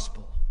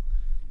gospel.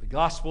 The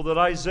gospel that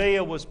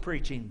Isaiah was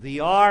preaching. The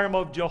arm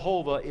of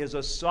Jehovah is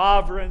a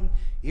sovereign,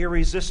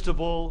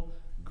 irresistible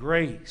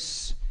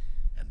grace.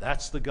 And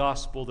that's the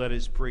gospel that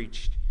is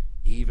preached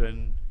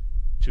even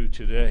to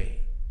today.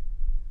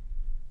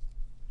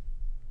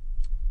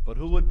 But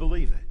who would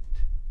believe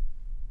it?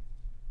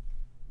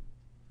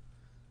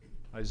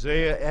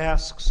 Isaiah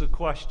asks a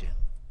question.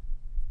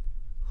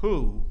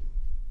 Who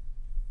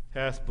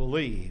hath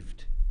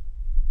believed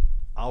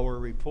our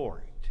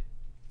report?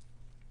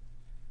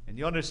 And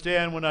you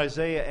understand, when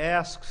Isaiah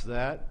asks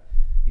that,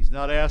 he's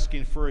not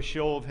asking for a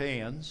show of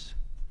hands.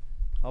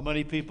 How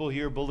many people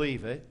here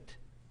believe it?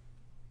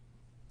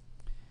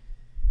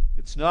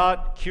 It's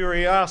not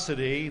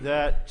curiosity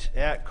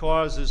that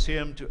causes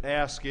him to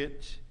ask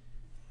it.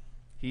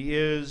 He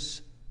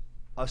is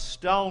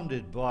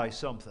astounded by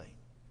something.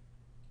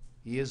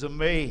 He is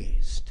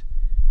amazed.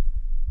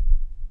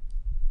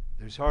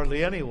 There's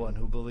hardly anyone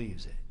who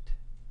believes it.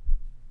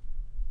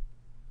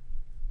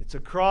 It's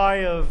a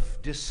cry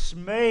of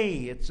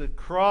dismay. It's a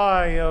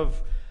cry of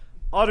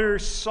utter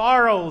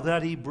sorrow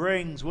that he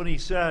brings when he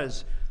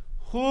says,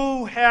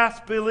 who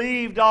hath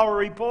believed our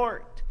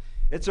report?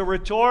 It's a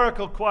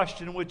rhetorical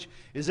question which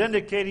is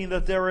indicating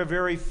that there are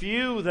very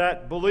few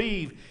that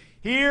believe.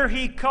 Here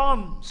he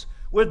comes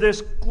with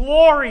this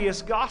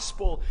glorious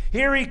gospel.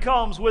 Here he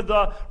comes with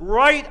the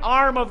right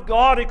arm of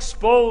God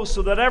exposed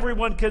so that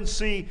everyone can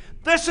see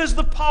this is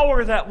the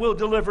power that will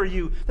deliver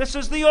you. This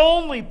is the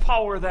only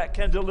power that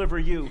can deliver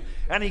you.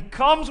 And he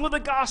comes with the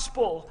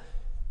gospel.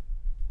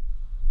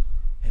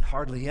 And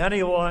hardly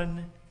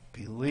anyone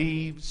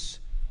believes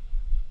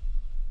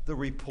the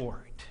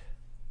report.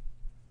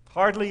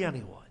 Hardly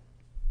anyone.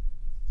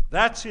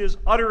 That's his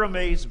utter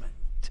amazement.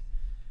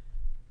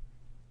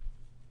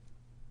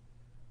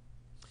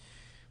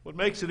 What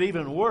makes it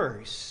even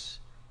worse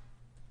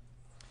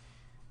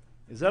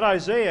is that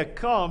Isaiah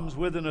comes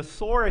with an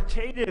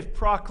authoritative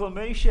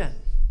proclamation.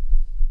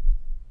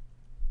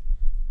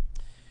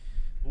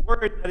 The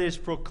word that is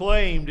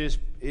proclaimed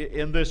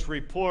in this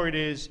report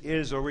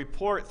is a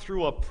report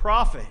through a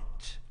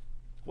prophet.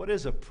 What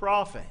is a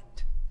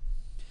prophet?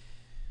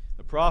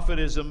 A prophet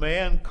is a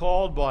man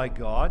called by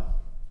God,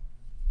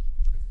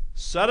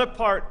 set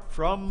apart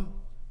from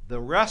the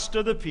rest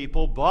of the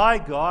people by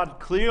God,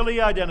 clearly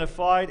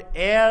identified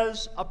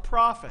as a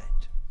prophet.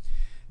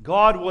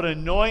 God would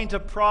anoint a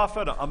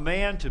prophet, a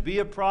man to be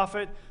a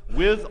prophet,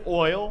 with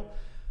oil,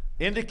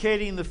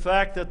 indicating the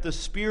fact that the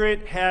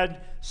Spirit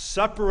had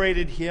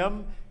separated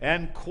him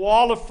and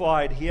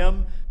qualified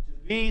him to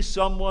be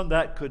someone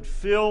that could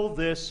fill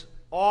this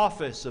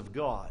office of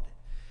God.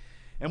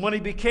 And when he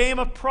became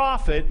a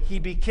prophet, he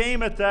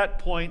became at that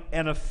point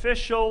an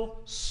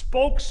official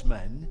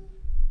spokesman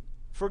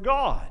for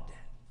God.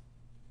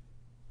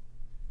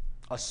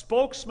 A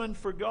spokesman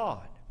for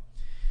God.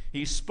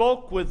 He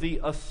spoke with the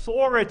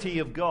authority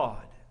of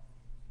God.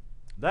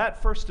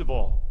 That first of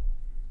all.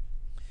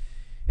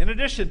 In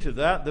addition to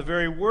that, the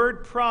very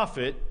word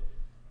prophet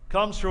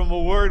comes from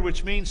a word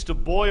which means to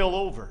boil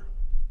over.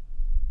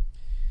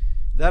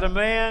 That a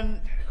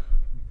man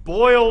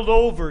boiled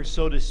over,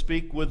 so to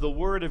speak, with the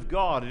word of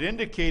God. It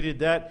indicated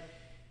that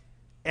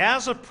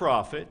as a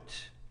prophet,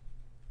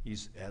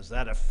 as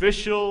that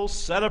official,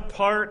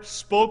 set-apart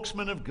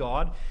spokesman of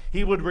God,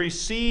 he would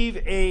receive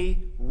a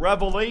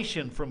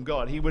revelation from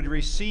God. He would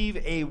receive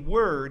a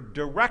word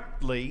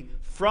directly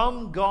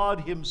from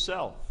God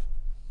himself.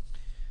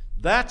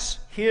 That's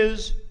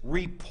his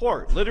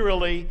report.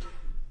 Literally,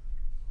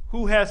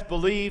 who hath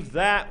believed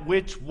that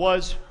which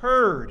was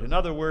heard? In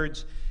other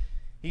words,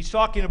 he's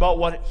talking about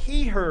what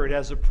he heard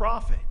as a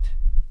prophet.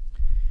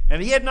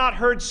 And he had not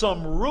heard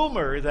some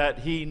rumor that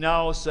he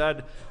now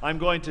said, I'm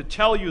going to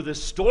tell you the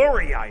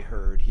story I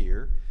heard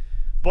here.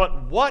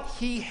 But what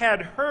he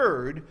had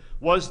heard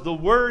was the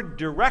word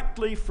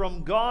directly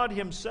from God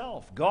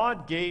himself.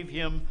 God gave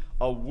him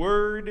a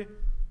word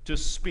to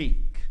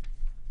speak.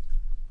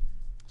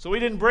 So he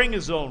didn't bring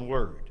his own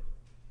word.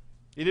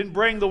 He didn't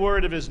bring the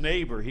word of his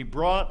neighbor. He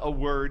brought a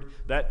word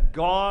that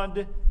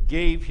God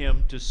gave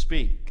him to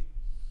speak.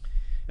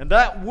 And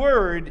that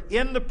word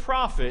in the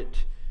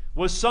prophet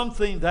was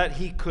something that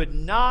he could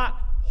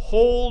not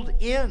hold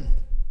in.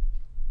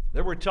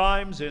 There were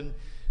times in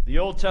the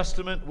Old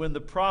Testament when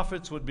the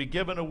prophets would be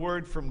given a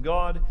word from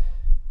God,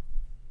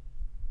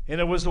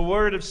 and it was a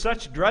word of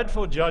such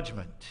dreadful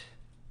judgment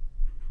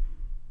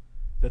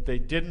that they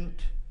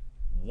didn't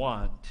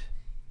want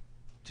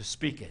to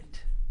speak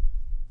it.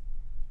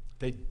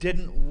 They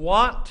didn't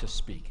want to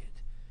speak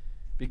it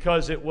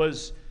because it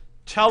was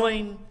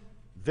telling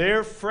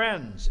their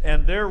friends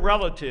and their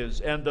relatives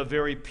and the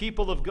very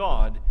people of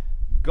God,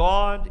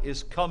 God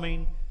is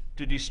coming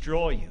to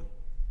destroy you.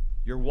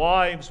 Your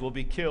wives will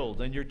be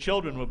killed, and your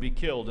children will be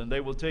killed, and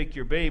they will take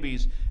your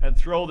babies and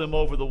throw them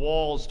over the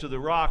walls to the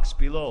rocks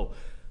below.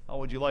 How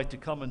would you like to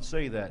come and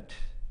say that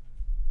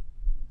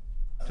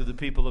to the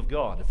people of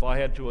God? If I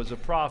had to, as a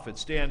prophet,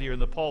 stand here in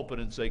the pulpit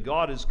and say,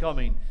 God is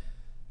coming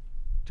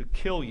to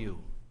kill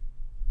you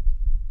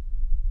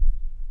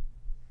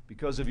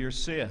because of your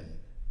sin.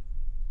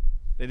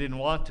 They didn't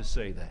want to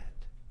say that.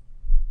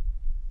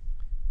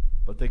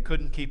 But they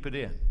couldn't keep it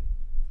in.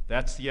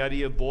 That's the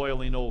idea of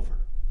boiling over.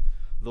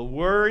 The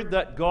word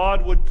that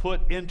God would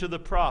put into the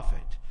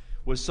prophet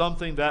was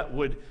something that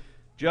would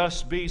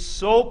just be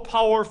so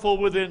powerful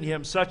within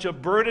him, such a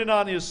burden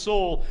on his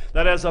soul,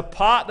 that as a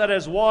pot that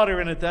has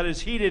water in it that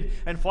is heated,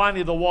 and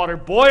finally the water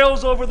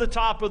boils over the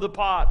top of the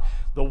pot,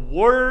 the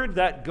word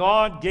that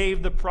God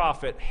gave the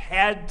prophet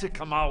had to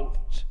come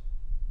out.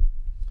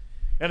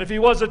 And if he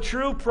was a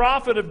true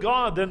prophet of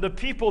God, then the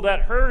people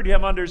that heard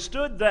him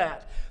understood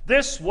that.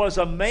 This was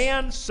a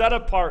man set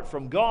apart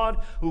from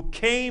God who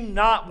came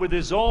not with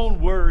his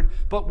own word,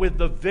 but with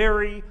the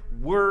very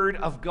word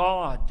of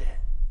God.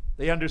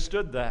 They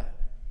understood that.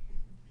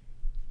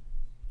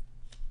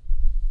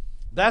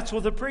 That's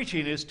what the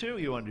preaching is too,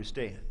 you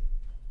understand.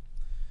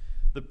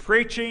 The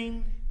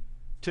preaching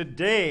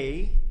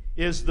today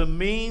is the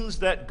means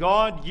that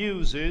God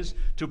uses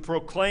to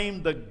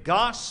proclaim the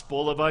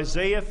gospel of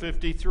Isaiah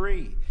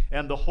 53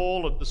 and the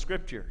whole of the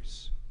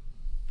Scriptures.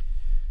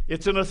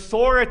 It's an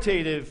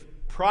authoritative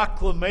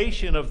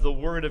proclamation of the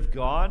Word of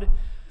God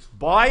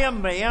by a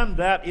man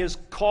that is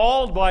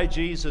called by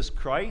Jesus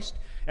Christ.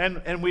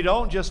 And we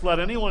don't just let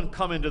anyone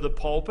come into the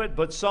pulpit,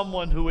 but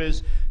someone who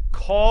is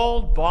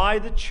called by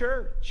the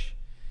church.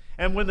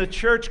 And when the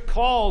church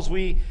calls,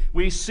 we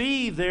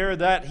see there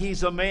that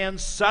he's a man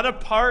set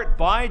apart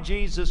by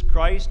Jesus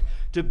Christ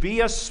to be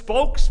a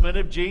spokesman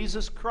of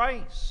Jesus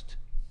Christ.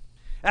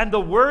 And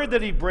the word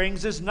that he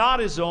brings is not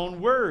his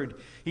own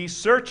word. He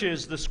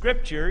searches the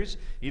Scriptures.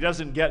 He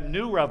doesn't get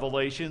new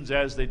revelations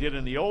as they did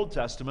in the Old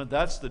Testament.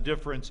 That's the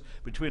difference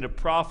between a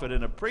prophet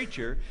and a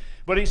preacher.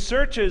 But he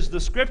searches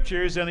the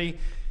Scriptures and he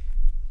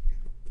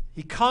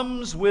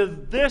comes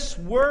with this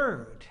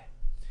word.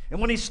 And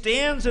when he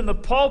stands in the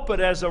pulpit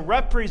as a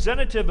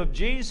representative of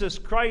Jesus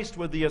Christ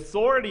with the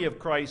authority of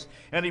Christ,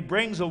 and he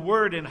brings a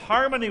word in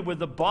harmony with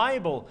the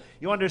Bible,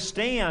 you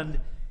understand,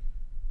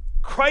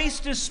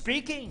 Christ is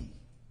speaking.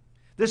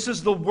 This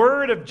is the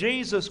word of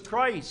Jesus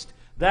Christ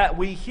that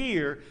we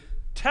hear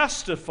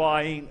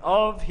testifying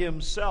of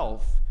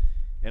himself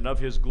and of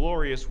his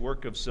glorious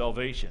work of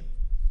salvation.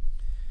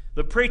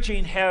 The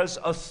preaching has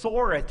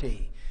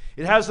authority.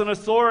 It has an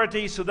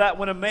authority so that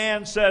when a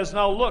man says,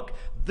 now look,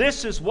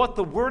 this is what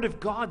the Word of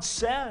God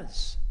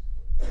says,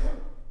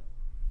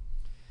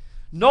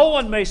 no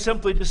one may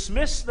simply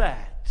dismiss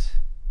that.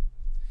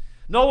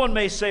 No one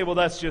may say, well,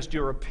 that's just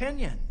your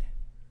opinion.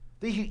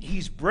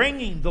 He's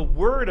bringing the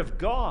Word of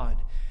God,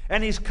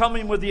 and he's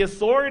coming with the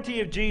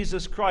authority of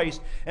Jesus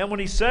Christ. And when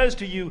he says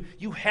to you,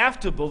 you have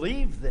to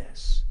believe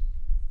this,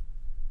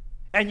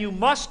 and you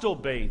must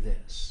obey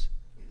this,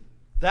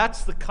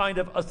 that's the kind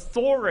of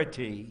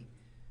authority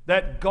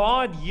that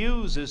God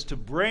uses to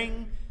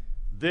bring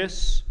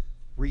this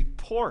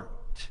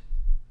report,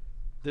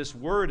 this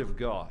Word of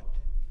God.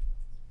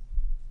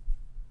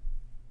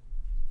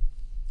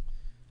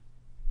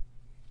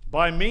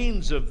 By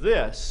means of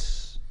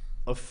this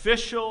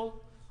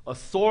official,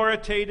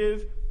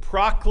 authoritative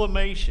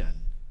proclamation,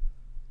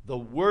 the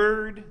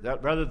Word,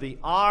 the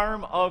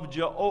arm of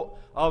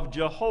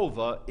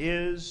Jehovah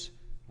is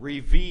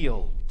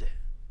revealed.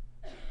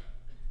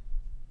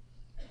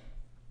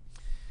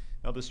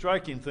 Now, the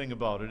striking thing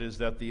about it is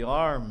that the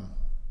arm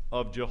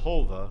of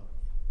Jehovah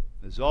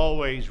is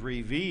always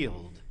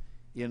revealed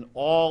in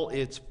all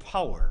its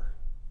power,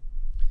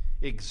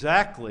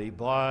 exactly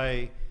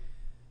by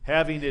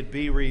having it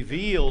be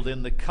revealed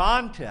in the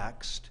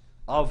context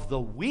of the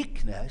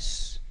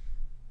weakness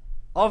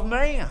of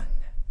man.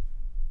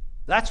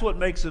 That's what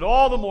makes it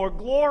all the more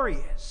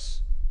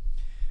glorious.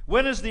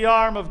 When is the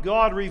arm of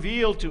God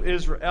revealed to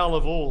Israel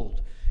of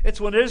old? It's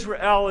when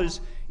Israel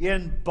is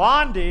in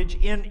bondage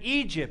in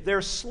Egypt.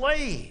 They're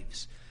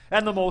slaves.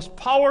 And the most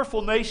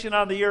powerful nation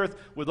on the earth,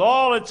 with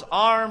all its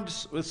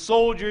arms, with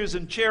soldiers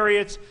and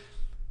chariots,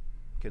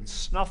 can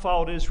snuff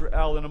out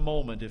Israel in a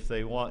moment if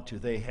they want to.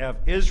 They have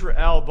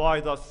Israel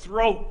by the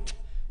throat.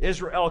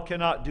 Israel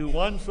cannot do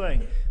one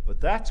thing. But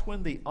that's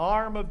when the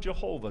arm of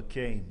Jehovah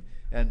came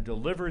and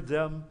delivered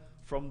them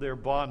from their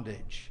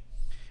bondage.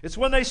 It's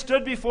when they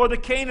stood before the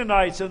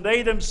Canaanites and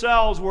they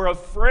themselves were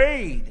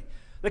afraid.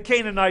 The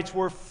Canaanites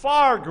were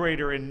far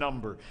greater in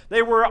number.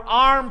 They were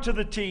armed to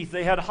the teeth.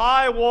 They had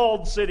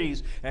high-walled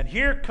cities. And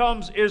here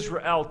comes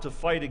Israel to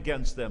fight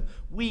against them.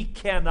 We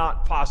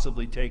cannot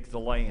possibly take the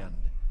land.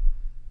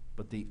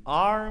 But the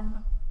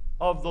arm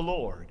of the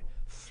Lord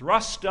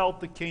thrust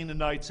out the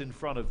Canaanites in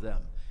front of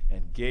them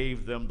and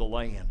gave them the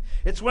land.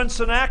 It's when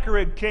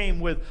Sennacherib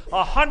came with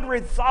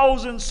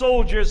 100,000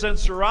 soldiers and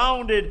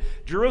surrounded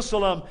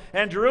Jerusalem,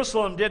 and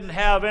Jerusalem didn't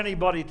have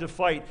anybody to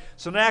fight.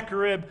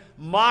 Sennacherib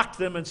mocked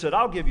them and said,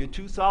 I'll give you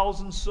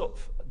 2,000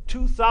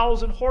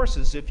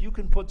 horses if you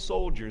can put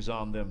soldiers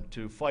on them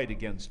to fight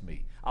against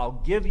me.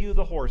 I'll give you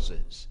the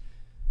horses.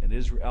 And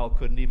Israel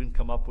couldn't even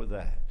come up with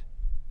that.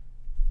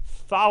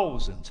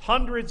 Thousands,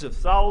 hundreds of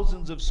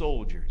thousands of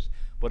soldiers.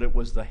 But it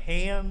was the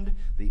hand,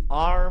 the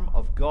arm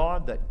of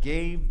God that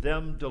gave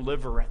them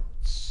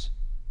deliverance.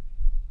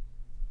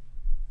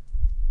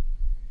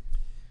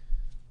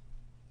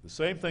 The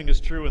same thing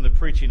is true in the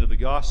preaching of the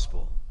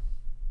gospel.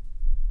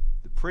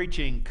 The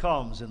preaching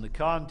comes in the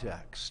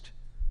context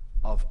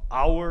of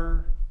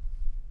our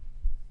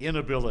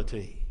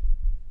inability,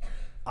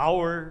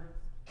 our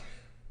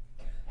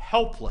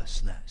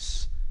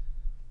helplessness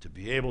to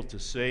be able to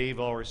save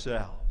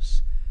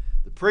ourselves.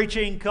 The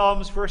preaching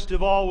comes, first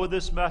of all, with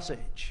this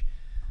message.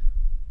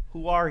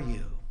 Who are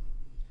you?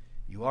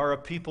 You are a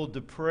people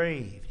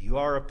depraved. You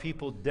are a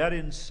people dead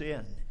in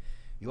sin.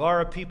 You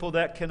are a people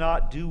that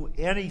cannot do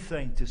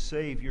anything to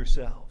save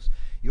yourselves.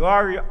 You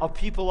are a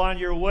people on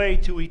your way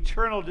to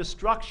eternal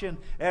destruction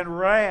and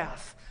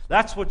wrath.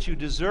 That's what you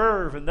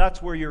deserve, and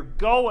that's where you're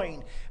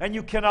going. And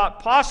you cannot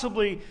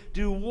possibly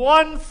do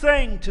one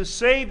thing to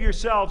save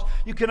yourselves.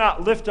 You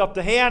cannot lift up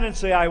the hand and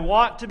say, I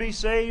want to be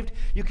saved.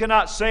 You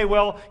cannot say,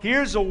 well,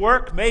 here's a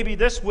work. Maybe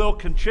this will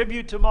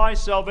contribute to my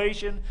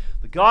salvation.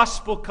 The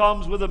gospel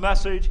comes with a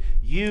message.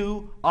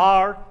 You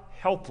are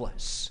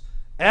helpless.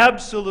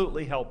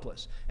 Absolutely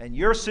helpless. And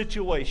your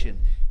situation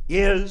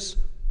is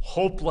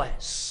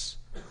hopeless.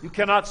 You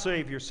cannot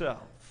save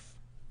yourself.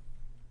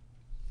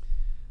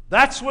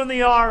 That's when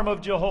the arm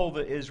of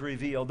Jehovah is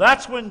revealed.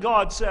 That's when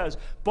God says,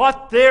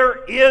 but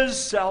there is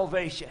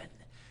salvation.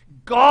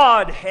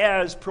 God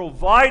has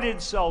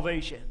provided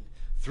salvation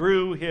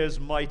through His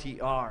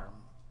mighty arm.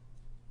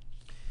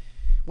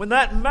 When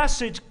that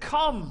message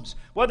comes,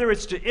 whether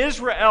it's to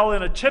Israel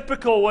in a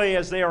typical way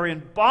as they are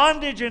in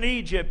bondage in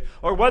Egypt,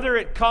 or whether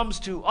it comes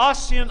to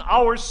us in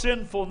our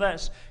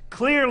sinfulness,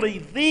 clearly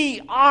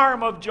the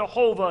arm of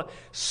Jehovah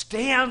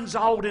stands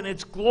out in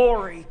its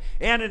glory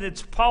and in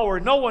its power.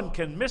 No one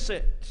can miss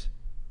it.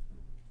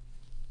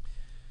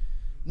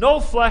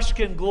 No flesh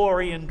can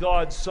glory in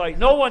God's sight.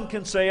 No one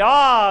can say,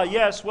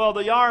 yes, well,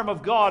 the arm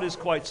of God is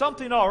quite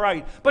something, all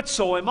right, but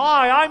so am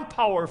I. I'm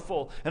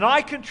powerful, and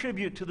I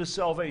contribute to the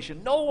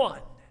salvation. No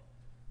one.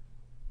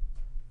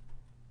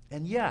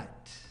 And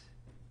yet,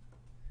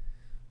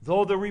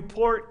 Though the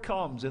report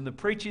comes in the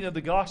preaching of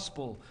the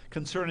gospel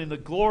concerning the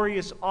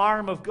glorious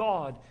arm of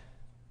God,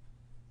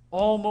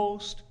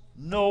 almost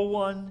no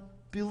one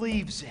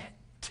believes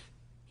it.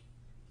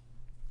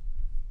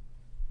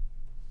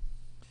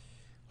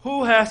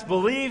 Who hath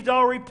believed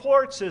our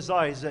report, says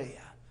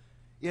Isaiah,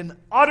 in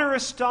utter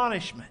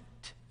astonishment.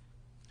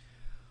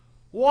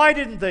 Why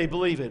didn't they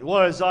believe it?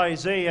 Was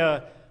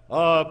Isaiah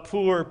a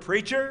poor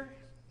preacher?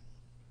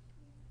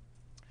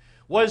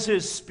 Was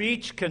his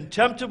speech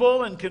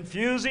contemptible and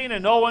confusing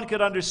and no one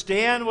could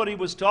understand what he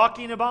was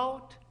talking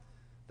about?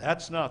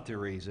 That's not the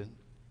reason.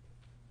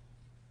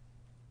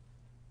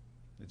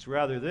 It's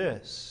rather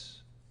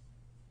this.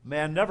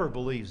 Man never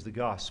believes the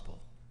gospel.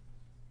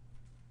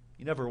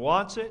 He never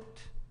wants it.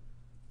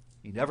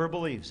 He never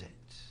believes it.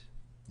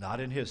 Not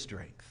in his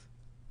strength.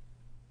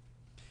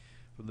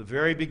 From the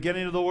very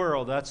beginning of the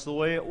world, that's the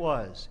way it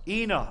was.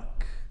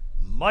 Enoch,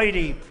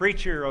 mighty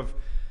preacher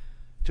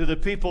to the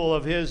people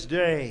of his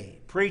day,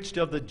 preached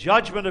of the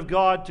judgment of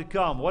God to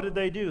come. What did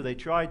they do? They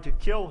tried to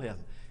kill him,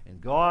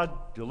 and God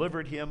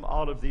delivered him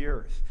out of the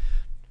earth.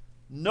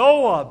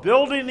 Noah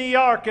building the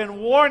ark and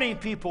warning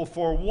people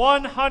for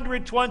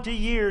 120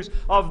 years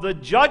of the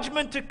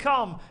judgment to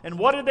come. And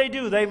what did they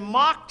do? They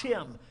mocked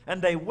him,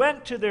 and they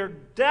went to their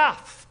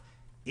death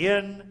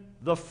in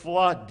the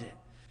flood.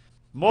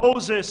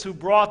 Moses, who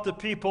brought the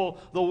people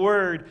the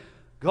word,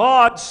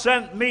 God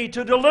sent me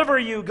to deliver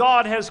you.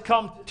 God has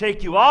come to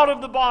take you out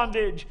of the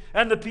bondage.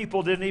 And the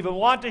people didn't even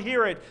want to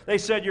hear it. They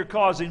said, you're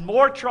causing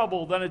more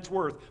trouble than it's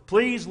worth.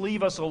 Please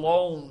leave us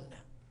alone.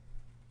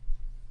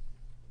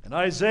 And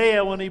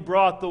Isaiah, when he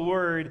brought the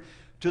word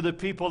to the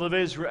people of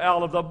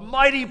Israel of the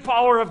mighty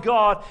power of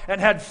God and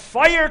had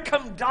fire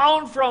come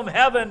down from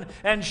heaven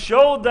and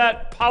showed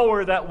that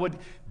power that would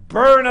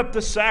burn up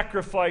the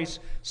sacrifice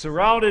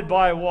surrounded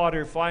by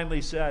water,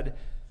 finally said,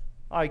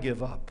 I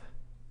give up.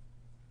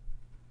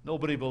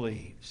 Nobody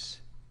believes.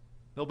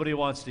 Nobody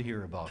wants to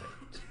hear about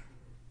it.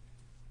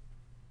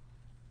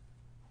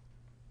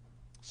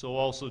 So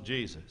also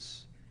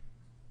Jesus,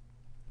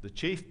 the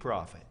chief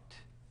prophet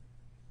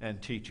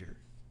and teacher.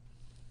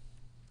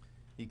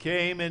 He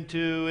came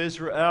into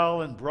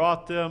Israel and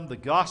brought them the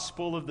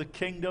gospel of the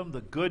kingdom,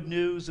 the good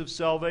news of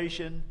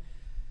salvation.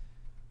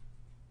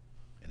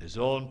 And his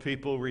own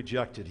people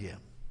rejected him.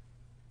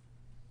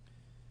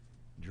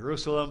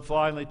 Jerusalem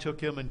finally took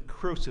him and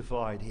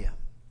crucified him.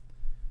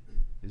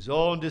 His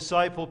own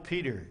disciple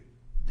Peter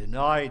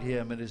denied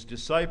him, and his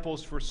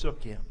disciples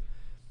forsook him.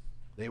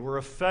 They were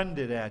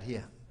offended at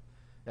him.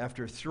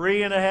 After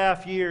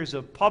 3.5 years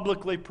of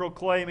publicly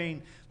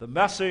proclaiming the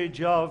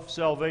message of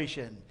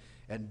salvation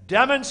and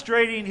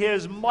demonstrating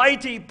his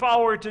mighty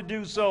power to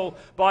do so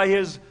by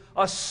his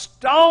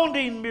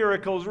astounding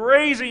miracles,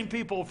 raising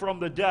people from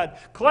the dead,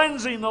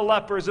 cleansing the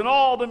lepers, and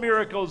all the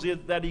miracles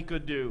that he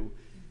could do,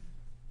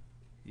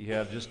 he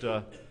had just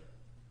a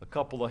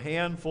couple of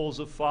handfuls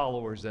of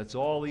followers. That's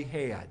all he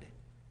had,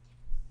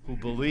 who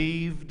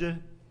believed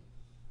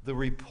the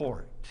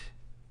report.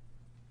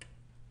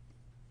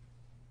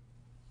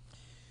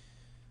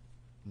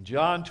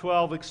 John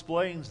 12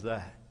 explains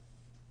that.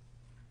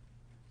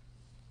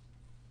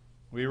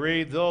 We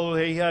read, though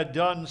he had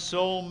done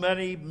so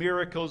many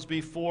miracles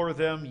before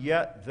them,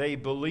 yet they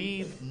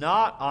believed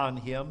not on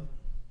him.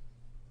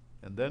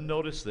 And then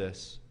notice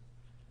this,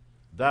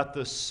 that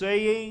the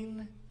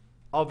saying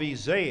of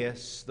Isaiah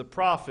the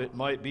prophet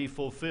might be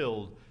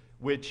fulfilled,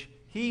 which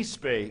he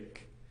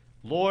spake,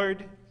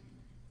 Lord,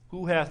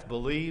 who hath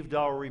believed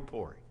our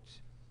report?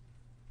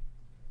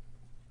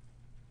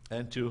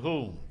 And to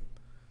whom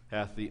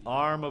hath the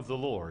arm of the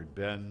Lord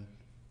been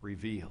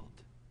revealed?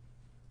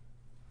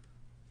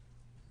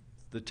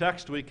 The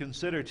text we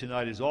consider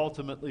tonight is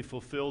ultimately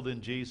fulfilled in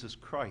Jesus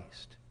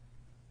Christ.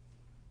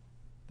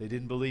 They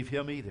didn't believe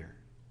him either.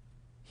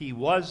 He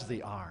was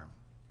the arm.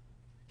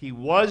 He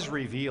was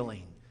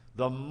revealing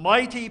the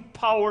mighty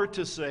power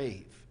to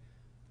save.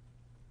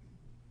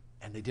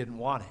 And they didn't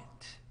want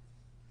it.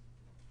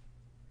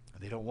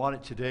 And they don't want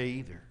it today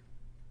either.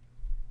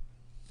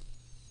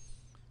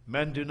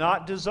 Men do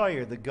not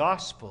desire the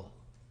gospel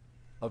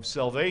of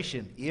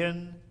salvation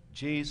in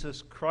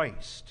Jesus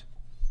Christ.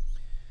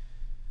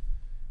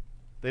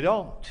 They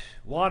don't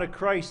want a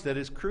Christ that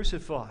is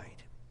crucified.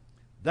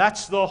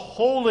 That's the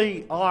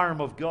holy arm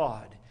of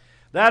God.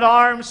 That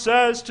arm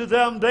says to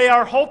them they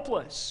are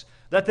hopeless,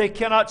 that they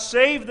cannot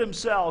save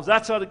themselves.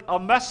 That's a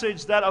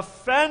message that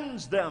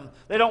offends them.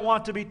 They don't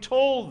want to be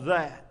told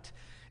that.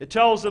 It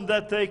tells them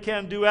that they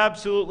can do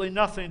absolutely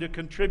nothing to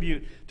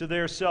contribute to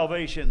their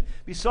salvation.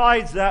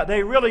 Besides that,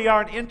 they really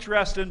aren't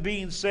interested in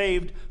being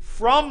saved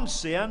from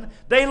sin.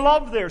 They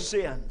love their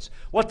sins.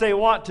 What they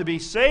want to be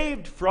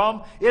saved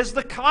from is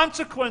the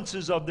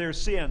consequences of their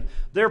sin,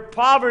 their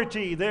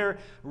poverty, their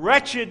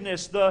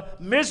wretchedness, the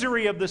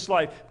misery of this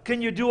life.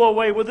 Can you do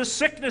away with the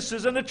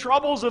sicknesses and the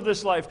troubles of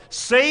this life?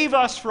 Save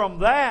us from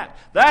that.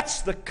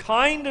 That's the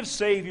kind of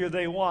Savior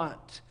they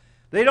want.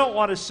 They don't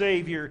want a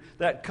Savior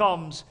that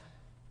comes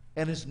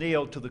and is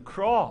nailed to the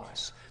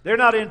cross. They're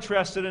not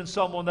interested in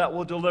someone that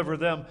will deliver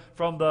them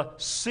from the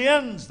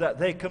sins that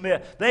they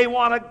commit. They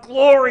want a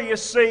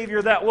glorious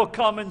Savior that will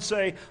come and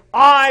say,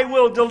 I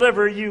will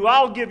deliver you.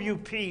 I'll give you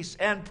peace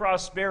and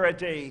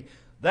prosperity.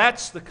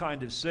 That's the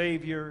kind of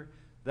Savior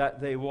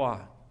that they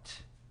want.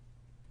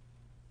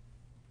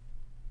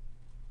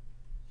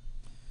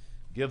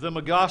 Give them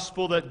a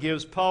gospel that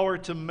gives power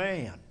to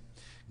man.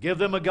 Give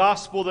them a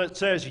gospel that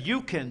says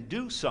you can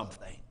do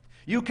something.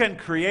 You can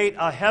create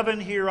a heaven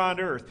here on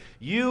earth.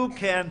 You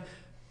can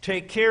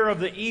take care of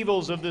the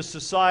evils of this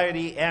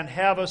society and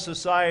have a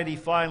society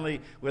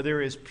finally where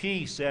there is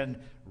peace and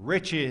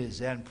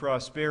riches and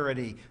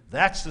prosperity.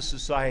 That's the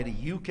society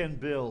you can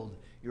build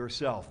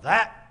yourself.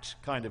 That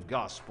kind of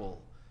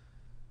gospel.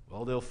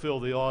 Well, they'll fill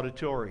the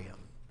auditorium.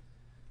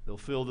 They'll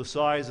fill the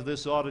size of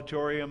this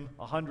auditorium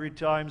 100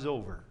 times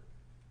over.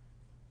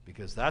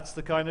 Because that's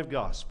the kind of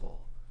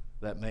gospel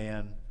that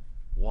man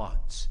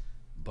wants.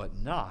 But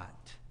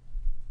not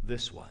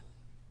this one.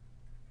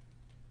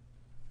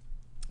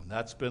 And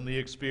that's been the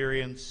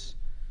experience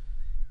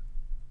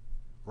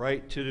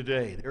right to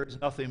today. There is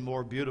nothing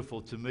more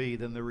beautiful to me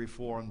than the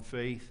Reformed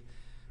faith,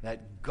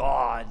 that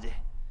God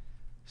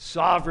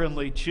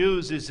sovereignly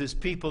chooses His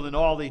people in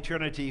all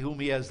eternity whom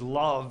He has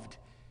loved.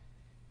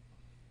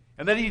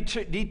 And that He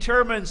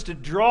determines to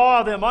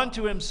draw them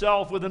unto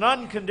Himself with an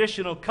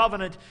unconditional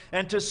covenant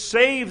and to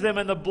save them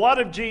in the blood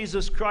of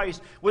Jesus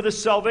Christ with a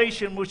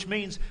salvation which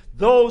means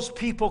those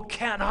people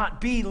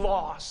cannot be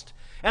lost.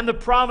 And the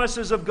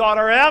promises of God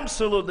are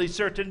absolutely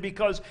certain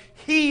because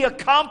He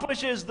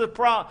accomplishes the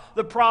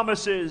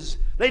promises.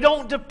 They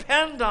don't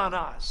depend on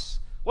us.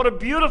 What a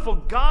beautiful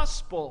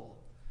gospel.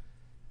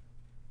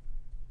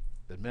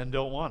 But men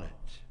don't want it.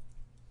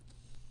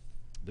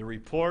 The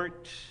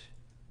report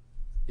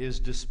is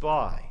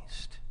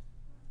despised.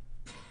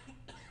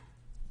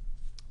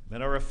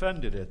 Men are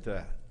offended at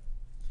that.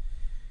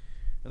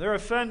 And they're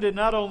offended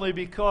not only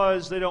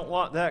because they don't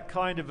want that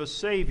kind of a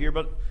Savior,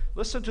 but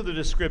listen to the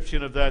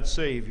description of that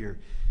Savior.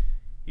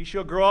 He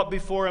shall grow up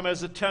before him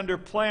as a tender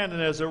plant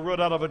and as a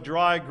root out of a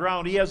dry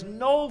ground. He has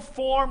no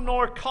form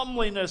nor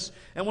comeliness,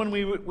 and when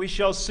we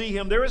shall see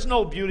him, there is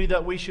no beauty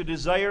that we should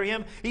desire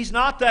him. He's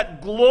not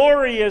that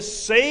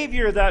glorious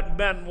Savior that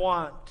men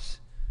want.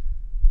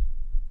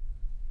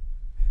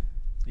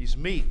 He's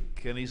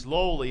meek, and he's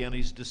lowly, and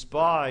he's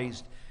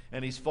despised,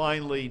 and he's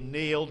finally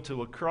nailed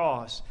to a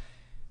cross.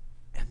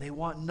 And they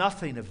want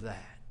nothing of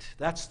that.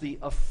 That's the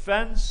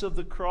offense of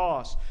the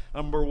cross.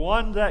 Number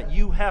one, that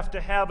you have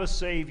to have a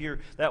Savior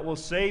that will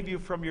save you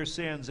from your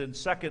sins. And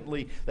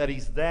secondly, that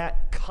He's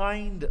that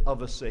kind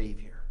of a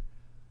Savior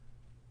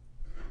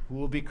who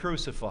will be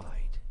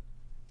crucified.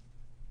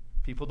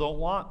 People don't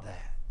want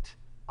that.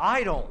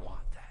 I don't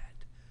want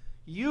that.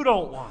 You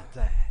don't want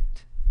that.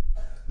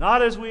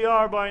 Not as we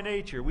are by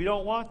nature. We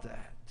don't want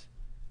that.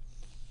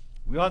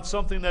 We want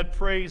something that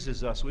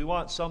praises us. We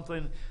want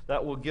something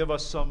that will give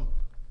us some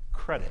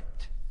credit.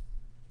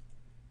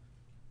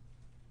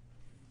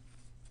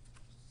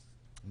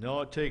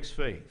 No, it takes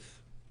faith.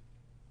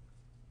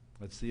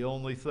 That's the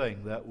only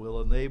thing that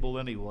will enable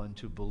anyone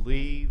to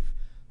believe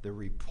the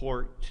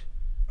report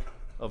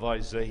of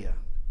Isaiah.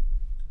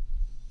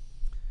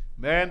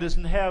 Man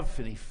doesn't have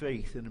any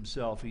faith in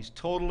himself. He's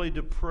totally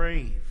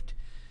depraved.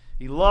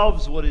 He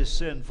loves what is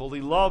sinful.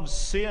 He loves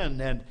sin,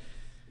 and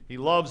he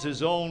loves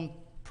his own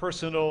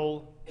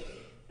personal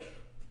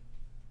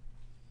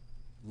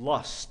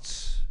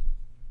lusts.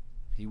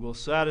 He will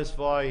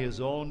satisfy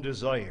his own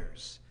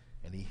desires.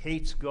 And he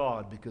hates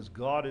God because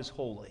God is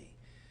holy.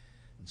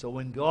 And so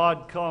when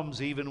God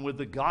comes, even with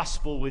the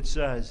gospel which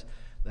says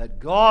that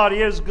God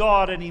is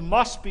God and He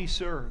must be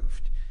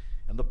served,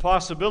 and the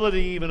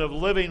possibility even of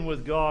living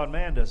with God,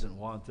 man doesn't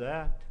want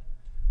that.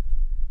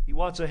 He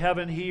wants a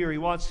heaven here. He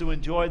wants to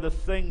enjoy the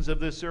things of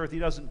this earth. He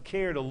doesn't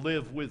care to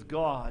live with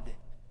God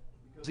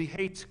because he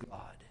hates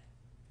God.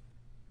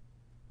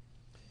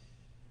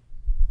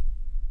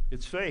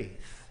 It's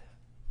faith.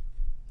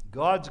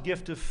 God's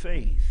gift of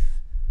faith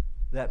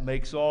that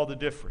makes all the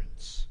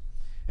difference.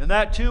 And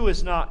that too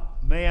is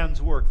not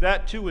man's work.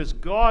 That too is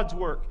God's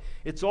work.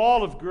 It's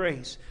all of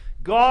grace.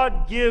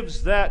 God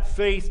gives that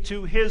faith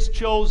to His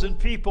chosen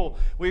people.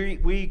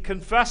 We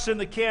confess in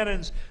the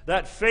canons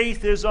that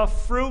faith is a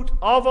fruit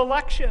of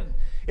election.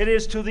 It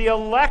is to the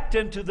elect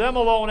and to them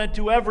alone and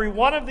to every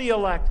one of the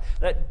elect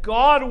that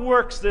God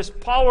works this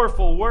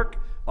powerful work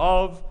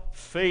of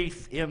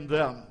faith in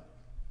them.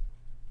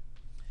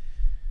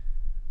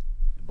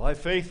 By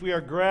faith we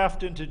are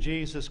grafted into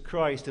Jesus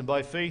Christ, and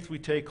by faith we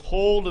take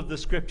hold of the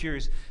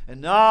Scriptures.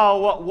 And now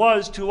what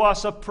was to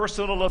us a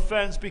personal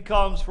offense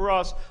becomes for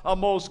us a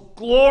most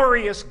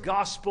glorious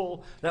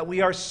gospel, that we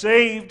are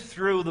saved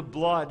through the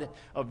blood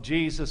of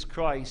Jesus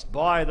Christ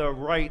by the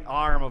right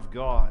arm of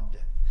God.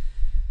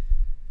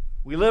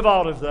 We live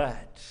out of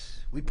that.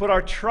 We put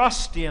our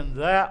trust in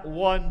that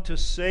one to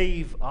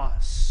save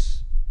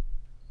us.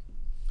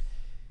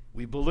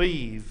 We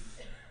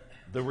believe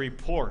the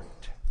report.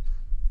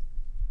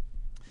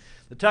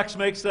 The text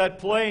makes that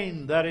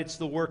plain, that it's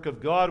the work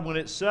of God when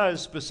it says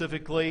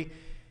specifically,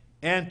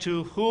 And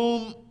to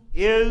whom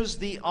is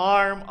the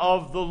arm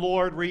of the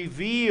Lord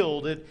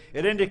revealed? It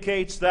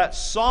indicates that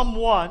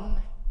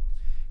someone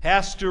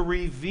has to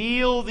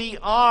reveal the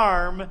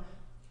arm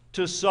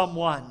to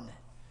someone.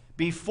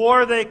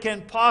 Before they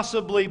can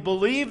possibly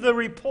believe the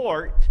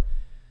report,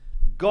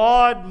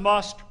 God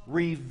must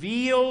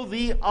reveal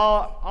the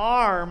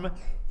arm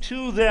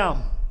to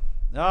them.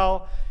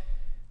 Now,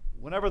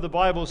 whenever the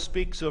Bible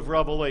speaks of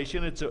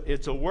revelation,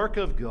 it's a work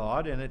of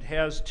God, and it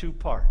has two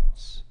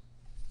parts.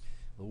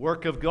 The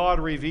work of God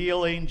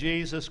revealing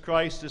Jesus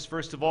Christ is,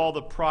 first of all,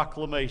 the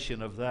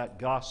proclamation of that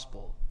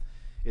gospel.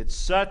 It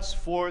sets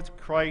forth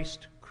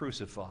Christ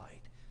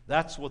crucified.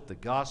 That's what the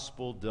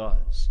gospel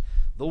does.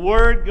 The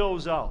word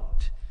goes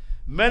out.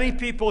 Many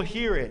people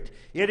hear it.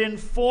 It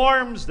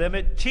informs them.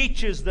 It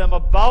teaches them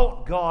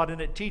about God,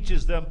 and it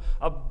teaches them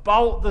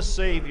about the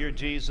Savior,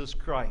 Jesus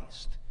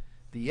Christ.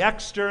 The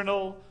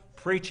external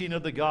preaching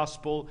of the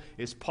gospel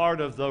is part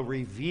of the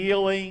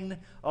revealing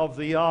of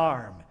the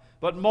arm.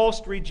 But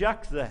most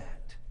reject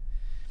that.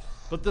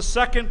 But the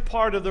second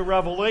part of the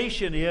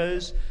revelation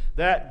is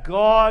that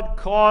God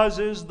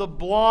causes the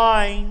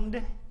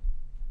blind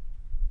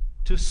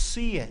to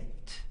see it.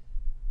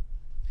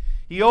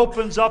 He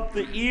opens up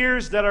the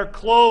ears that are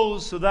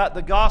closed so that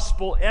the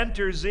gospel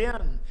enters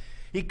in.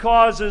 He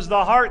causes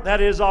the heart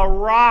that is a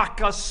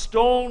rock, a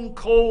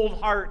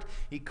stone-cold heart.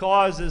 He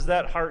causes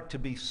that heart to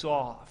be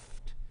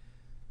soft,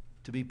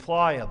 to be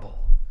pliable.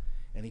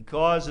 And He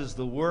causes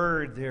the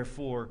word,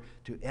 therefore,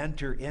 to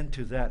enter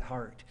into that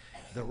heart.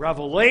 The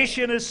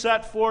revelation is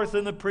set forth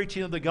in the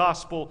preaching of the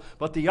gospel,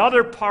 but the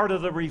other part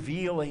of the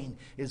revealing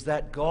is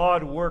that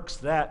God works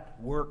that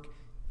work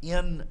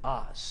in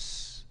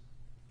us.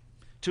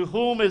 To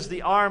whom is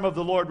the arm of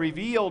the Lord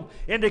revealed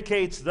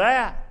indicates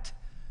that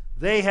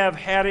they have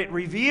had it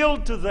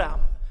revealed to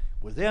them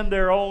within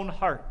their own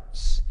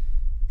hearts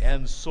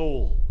and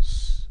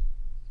souls.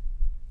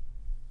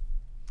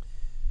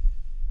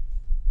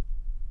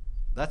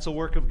 That's a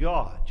work of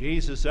God.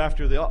 Jesus,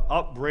 after the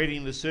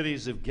upbraiding the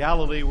cities of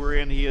Galilee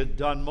wherein He had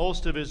done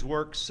most of His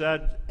work,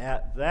 said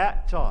at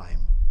that time,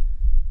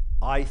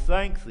 I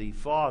thank Thee,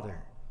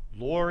 Father,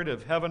 Lord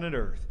of heaven and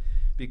earth,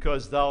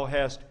 because Thou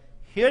hast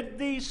hid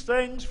these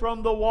things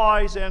from the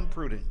wise and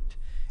prudent,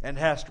 and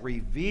hast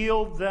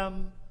revealed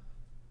them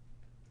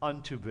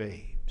unto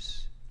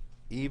babes.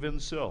 Even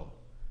so,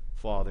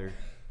 Father,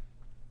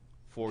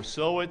 for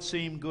so it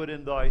seemed good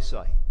in Thy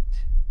sight.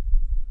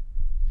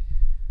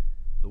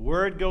 The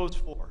word goes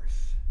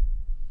forth,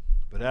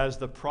 but as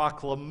the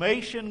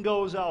proclamation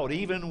goes out,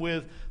 even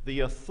with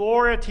the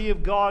authority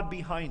of God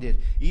behind it,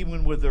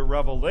 even with the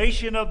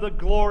revelation of the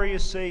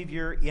glorious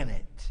Savior in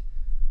it,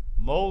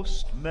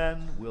 most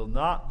men will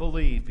not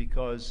believe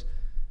because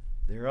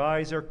their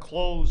eyes are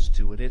closed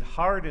to it. It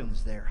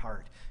hardens their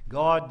heart.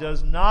 God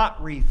does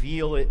not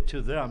reveal it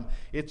to them.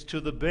 It's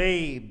to the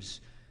babes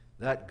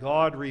that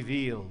God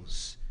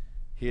reveals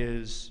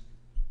His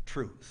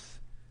truth.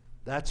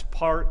 That's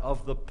part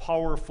of the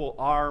powerful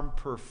arm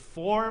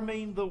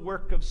performing the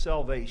work of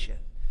salvation.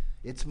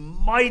 It's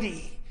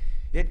mighty.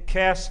 It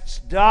casts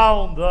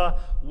down the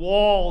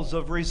walls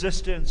of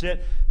resistance.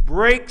 It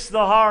breaks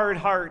the hard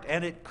heart,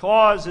 and it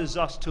causes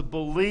us to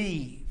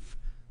believe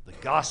the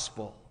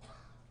gospel.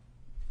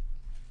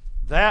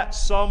 That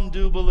some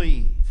do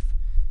believe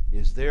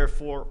is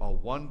therefore a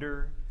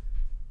wonder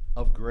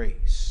of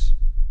grace.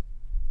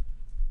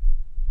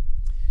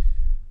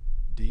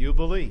 Do you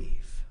believe?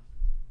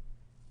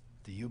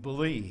 Do you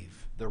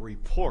believe the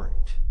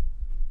report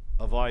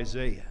of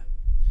Isaiah?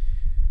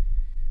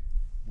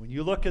 When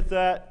you look at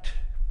that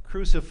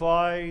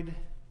crucified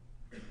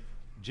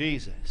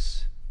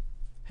Jesus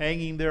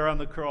hanging there on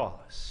the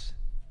cross,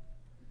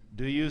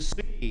 do you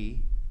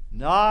see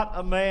not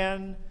a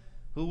man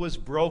who was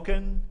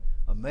broken,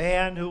 a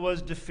man who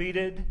was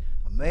defeated,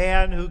 a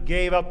man who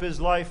gave up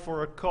his life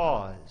for a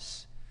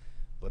cause,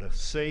 but a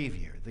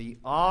Savior? The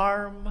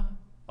arm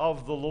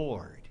of the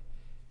Lord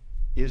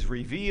is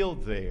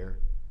revealed there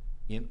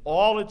in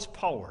all its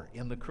power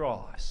in the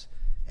cross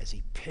as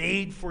He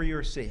paid for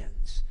your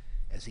sins,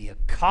 as He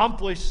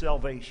accomplished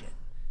salvation.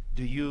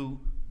 Do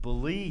you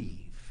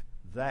believe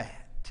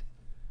that?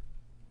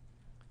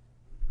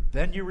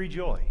 Then you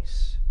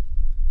rejoice.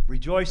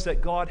 Rejoice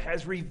that God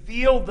has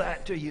revealed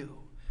that to you.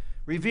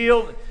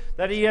 Revealed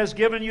that He has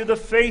given you the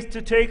faith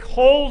to take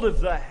hold of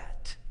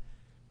that.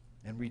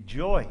 And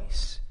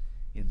rejoice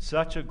in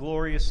such a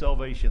glorious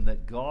salvation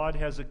that God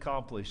has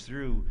accomplished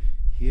through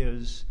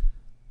His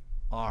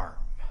arm.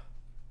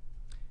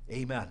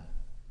 Amen.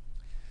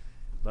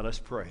 Let us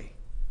pray.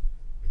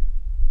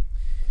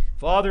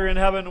 Father in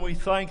heaven, we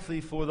thank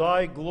Thee for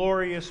Thy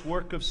glorious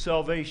work of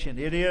salvation.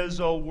 It is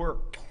a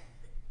work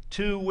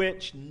to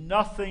which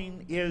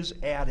nothing is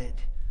added.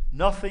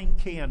 Nothing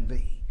can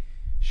be.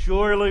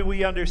 Surely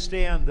we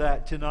understand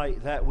that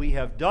tonight, that we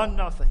have done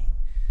nothing.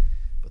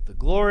 But the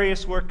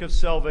glorious work of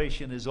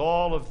salvation is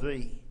all of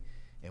Thee.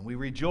 And we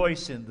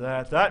rejoice in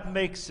that. That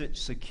makes it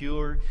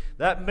secure.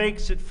 That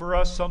makes it for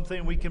us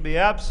something we can be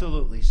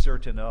absolutely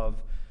certain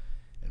of.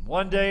 And And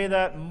one day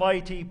that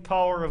mighty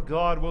power of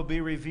God will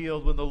be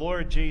revealed when the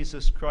Lord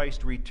Jesus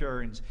Christ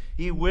returns.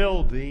 He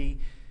will be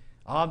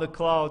on the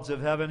clouds of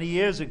heaven.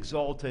 He is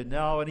exalted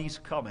now, and he's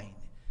coming.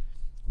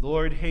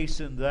 Lord,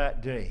 hasten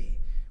that day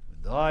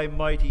when thy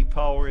mighty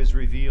power is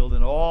revealed,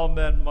 and all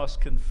men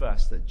must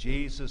confess that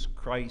Jesus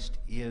Christ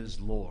is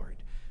Lord,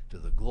 to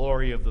the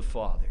glory of the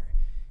Father.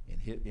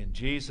 In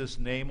Jesus'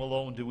 name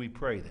alone do we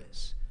pray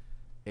this.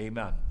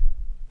 Amen.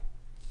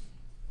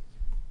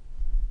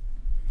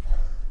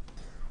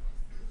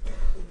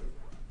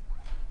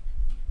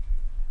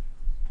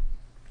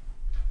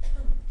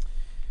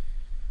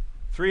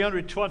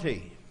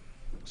 (320).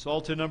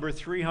 Psalter number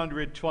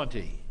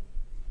 320.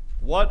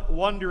 What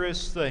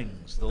wondrous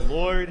things the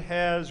Lord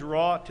has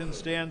wrought, in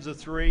stanza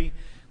 3.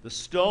 The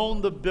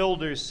stone the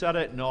builders set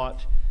at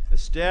naught,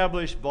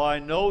 established by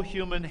no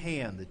human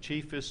hand, the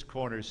chiefest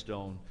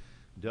cornerstone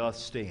doth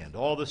stand.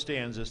 All the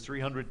stanzas,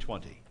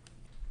 320.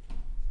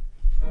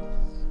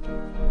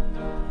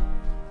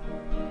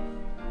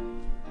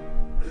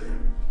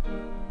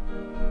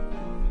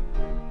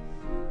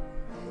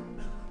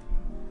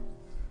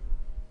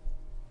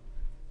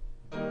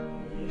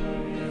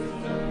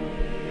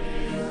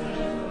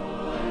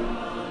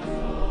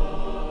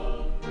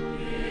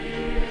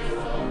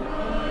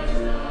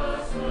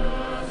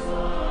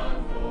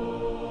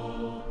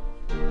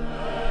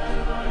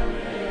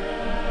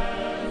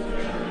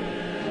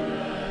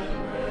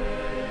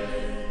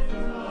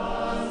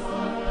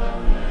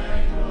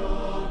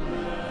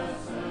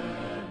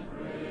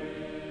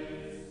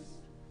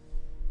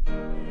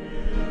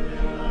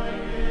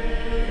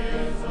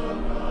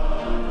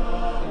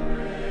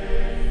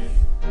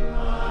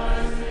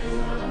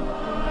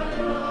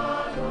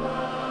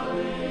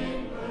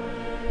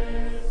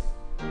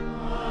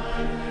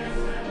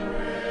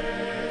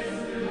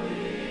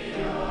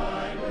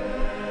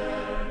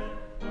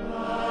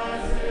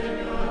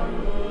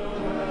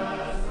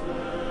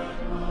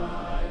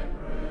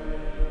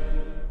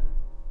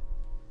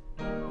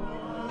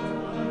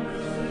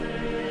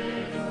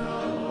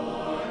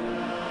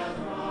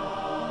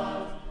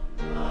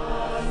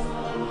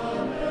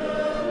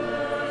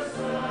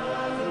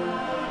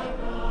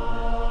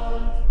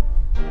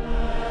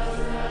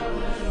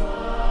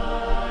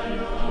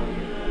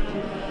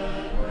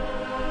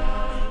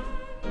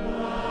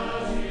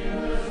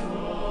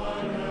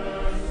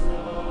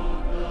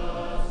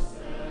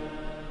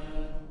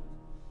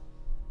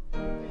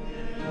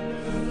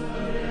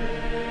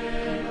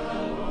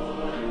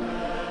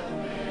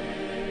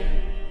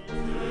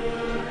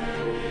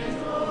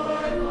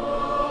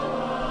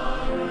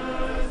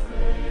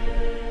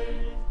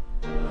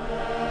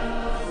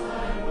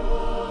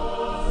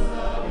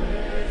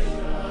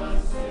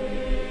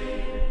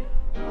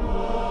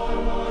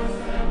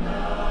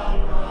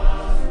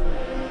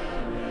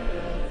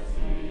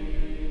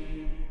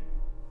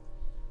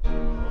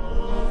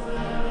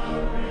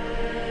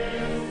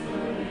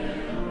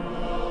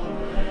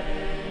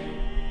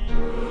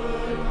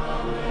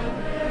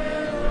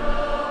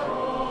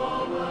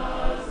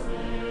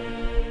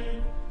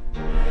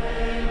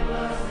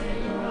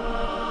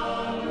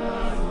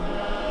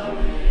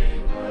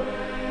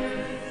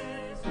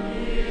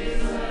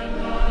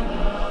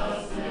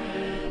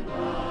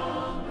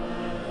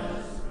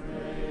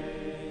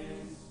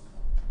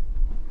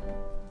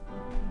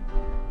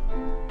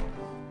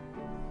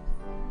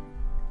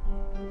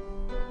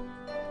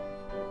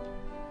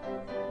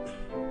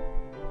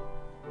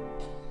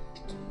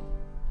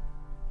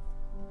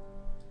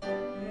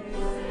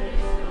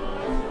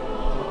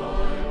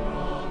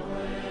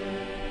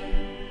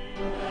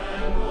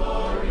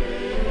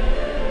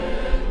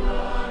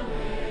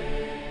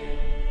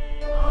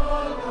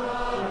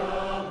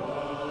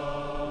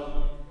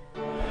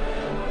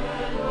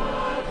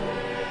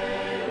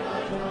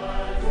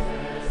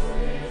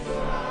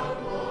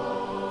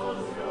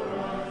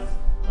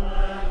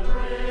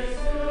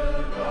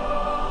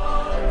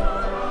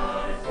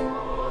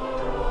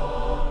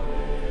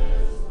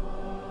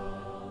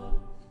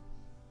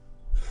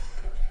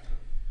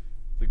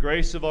 The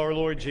grace of our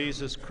Lord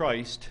Jesus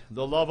Christ,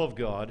 the love of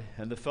God,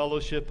 and the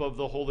fellowship of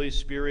the Holy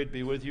Spirit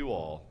be with you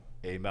all.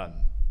 Amen.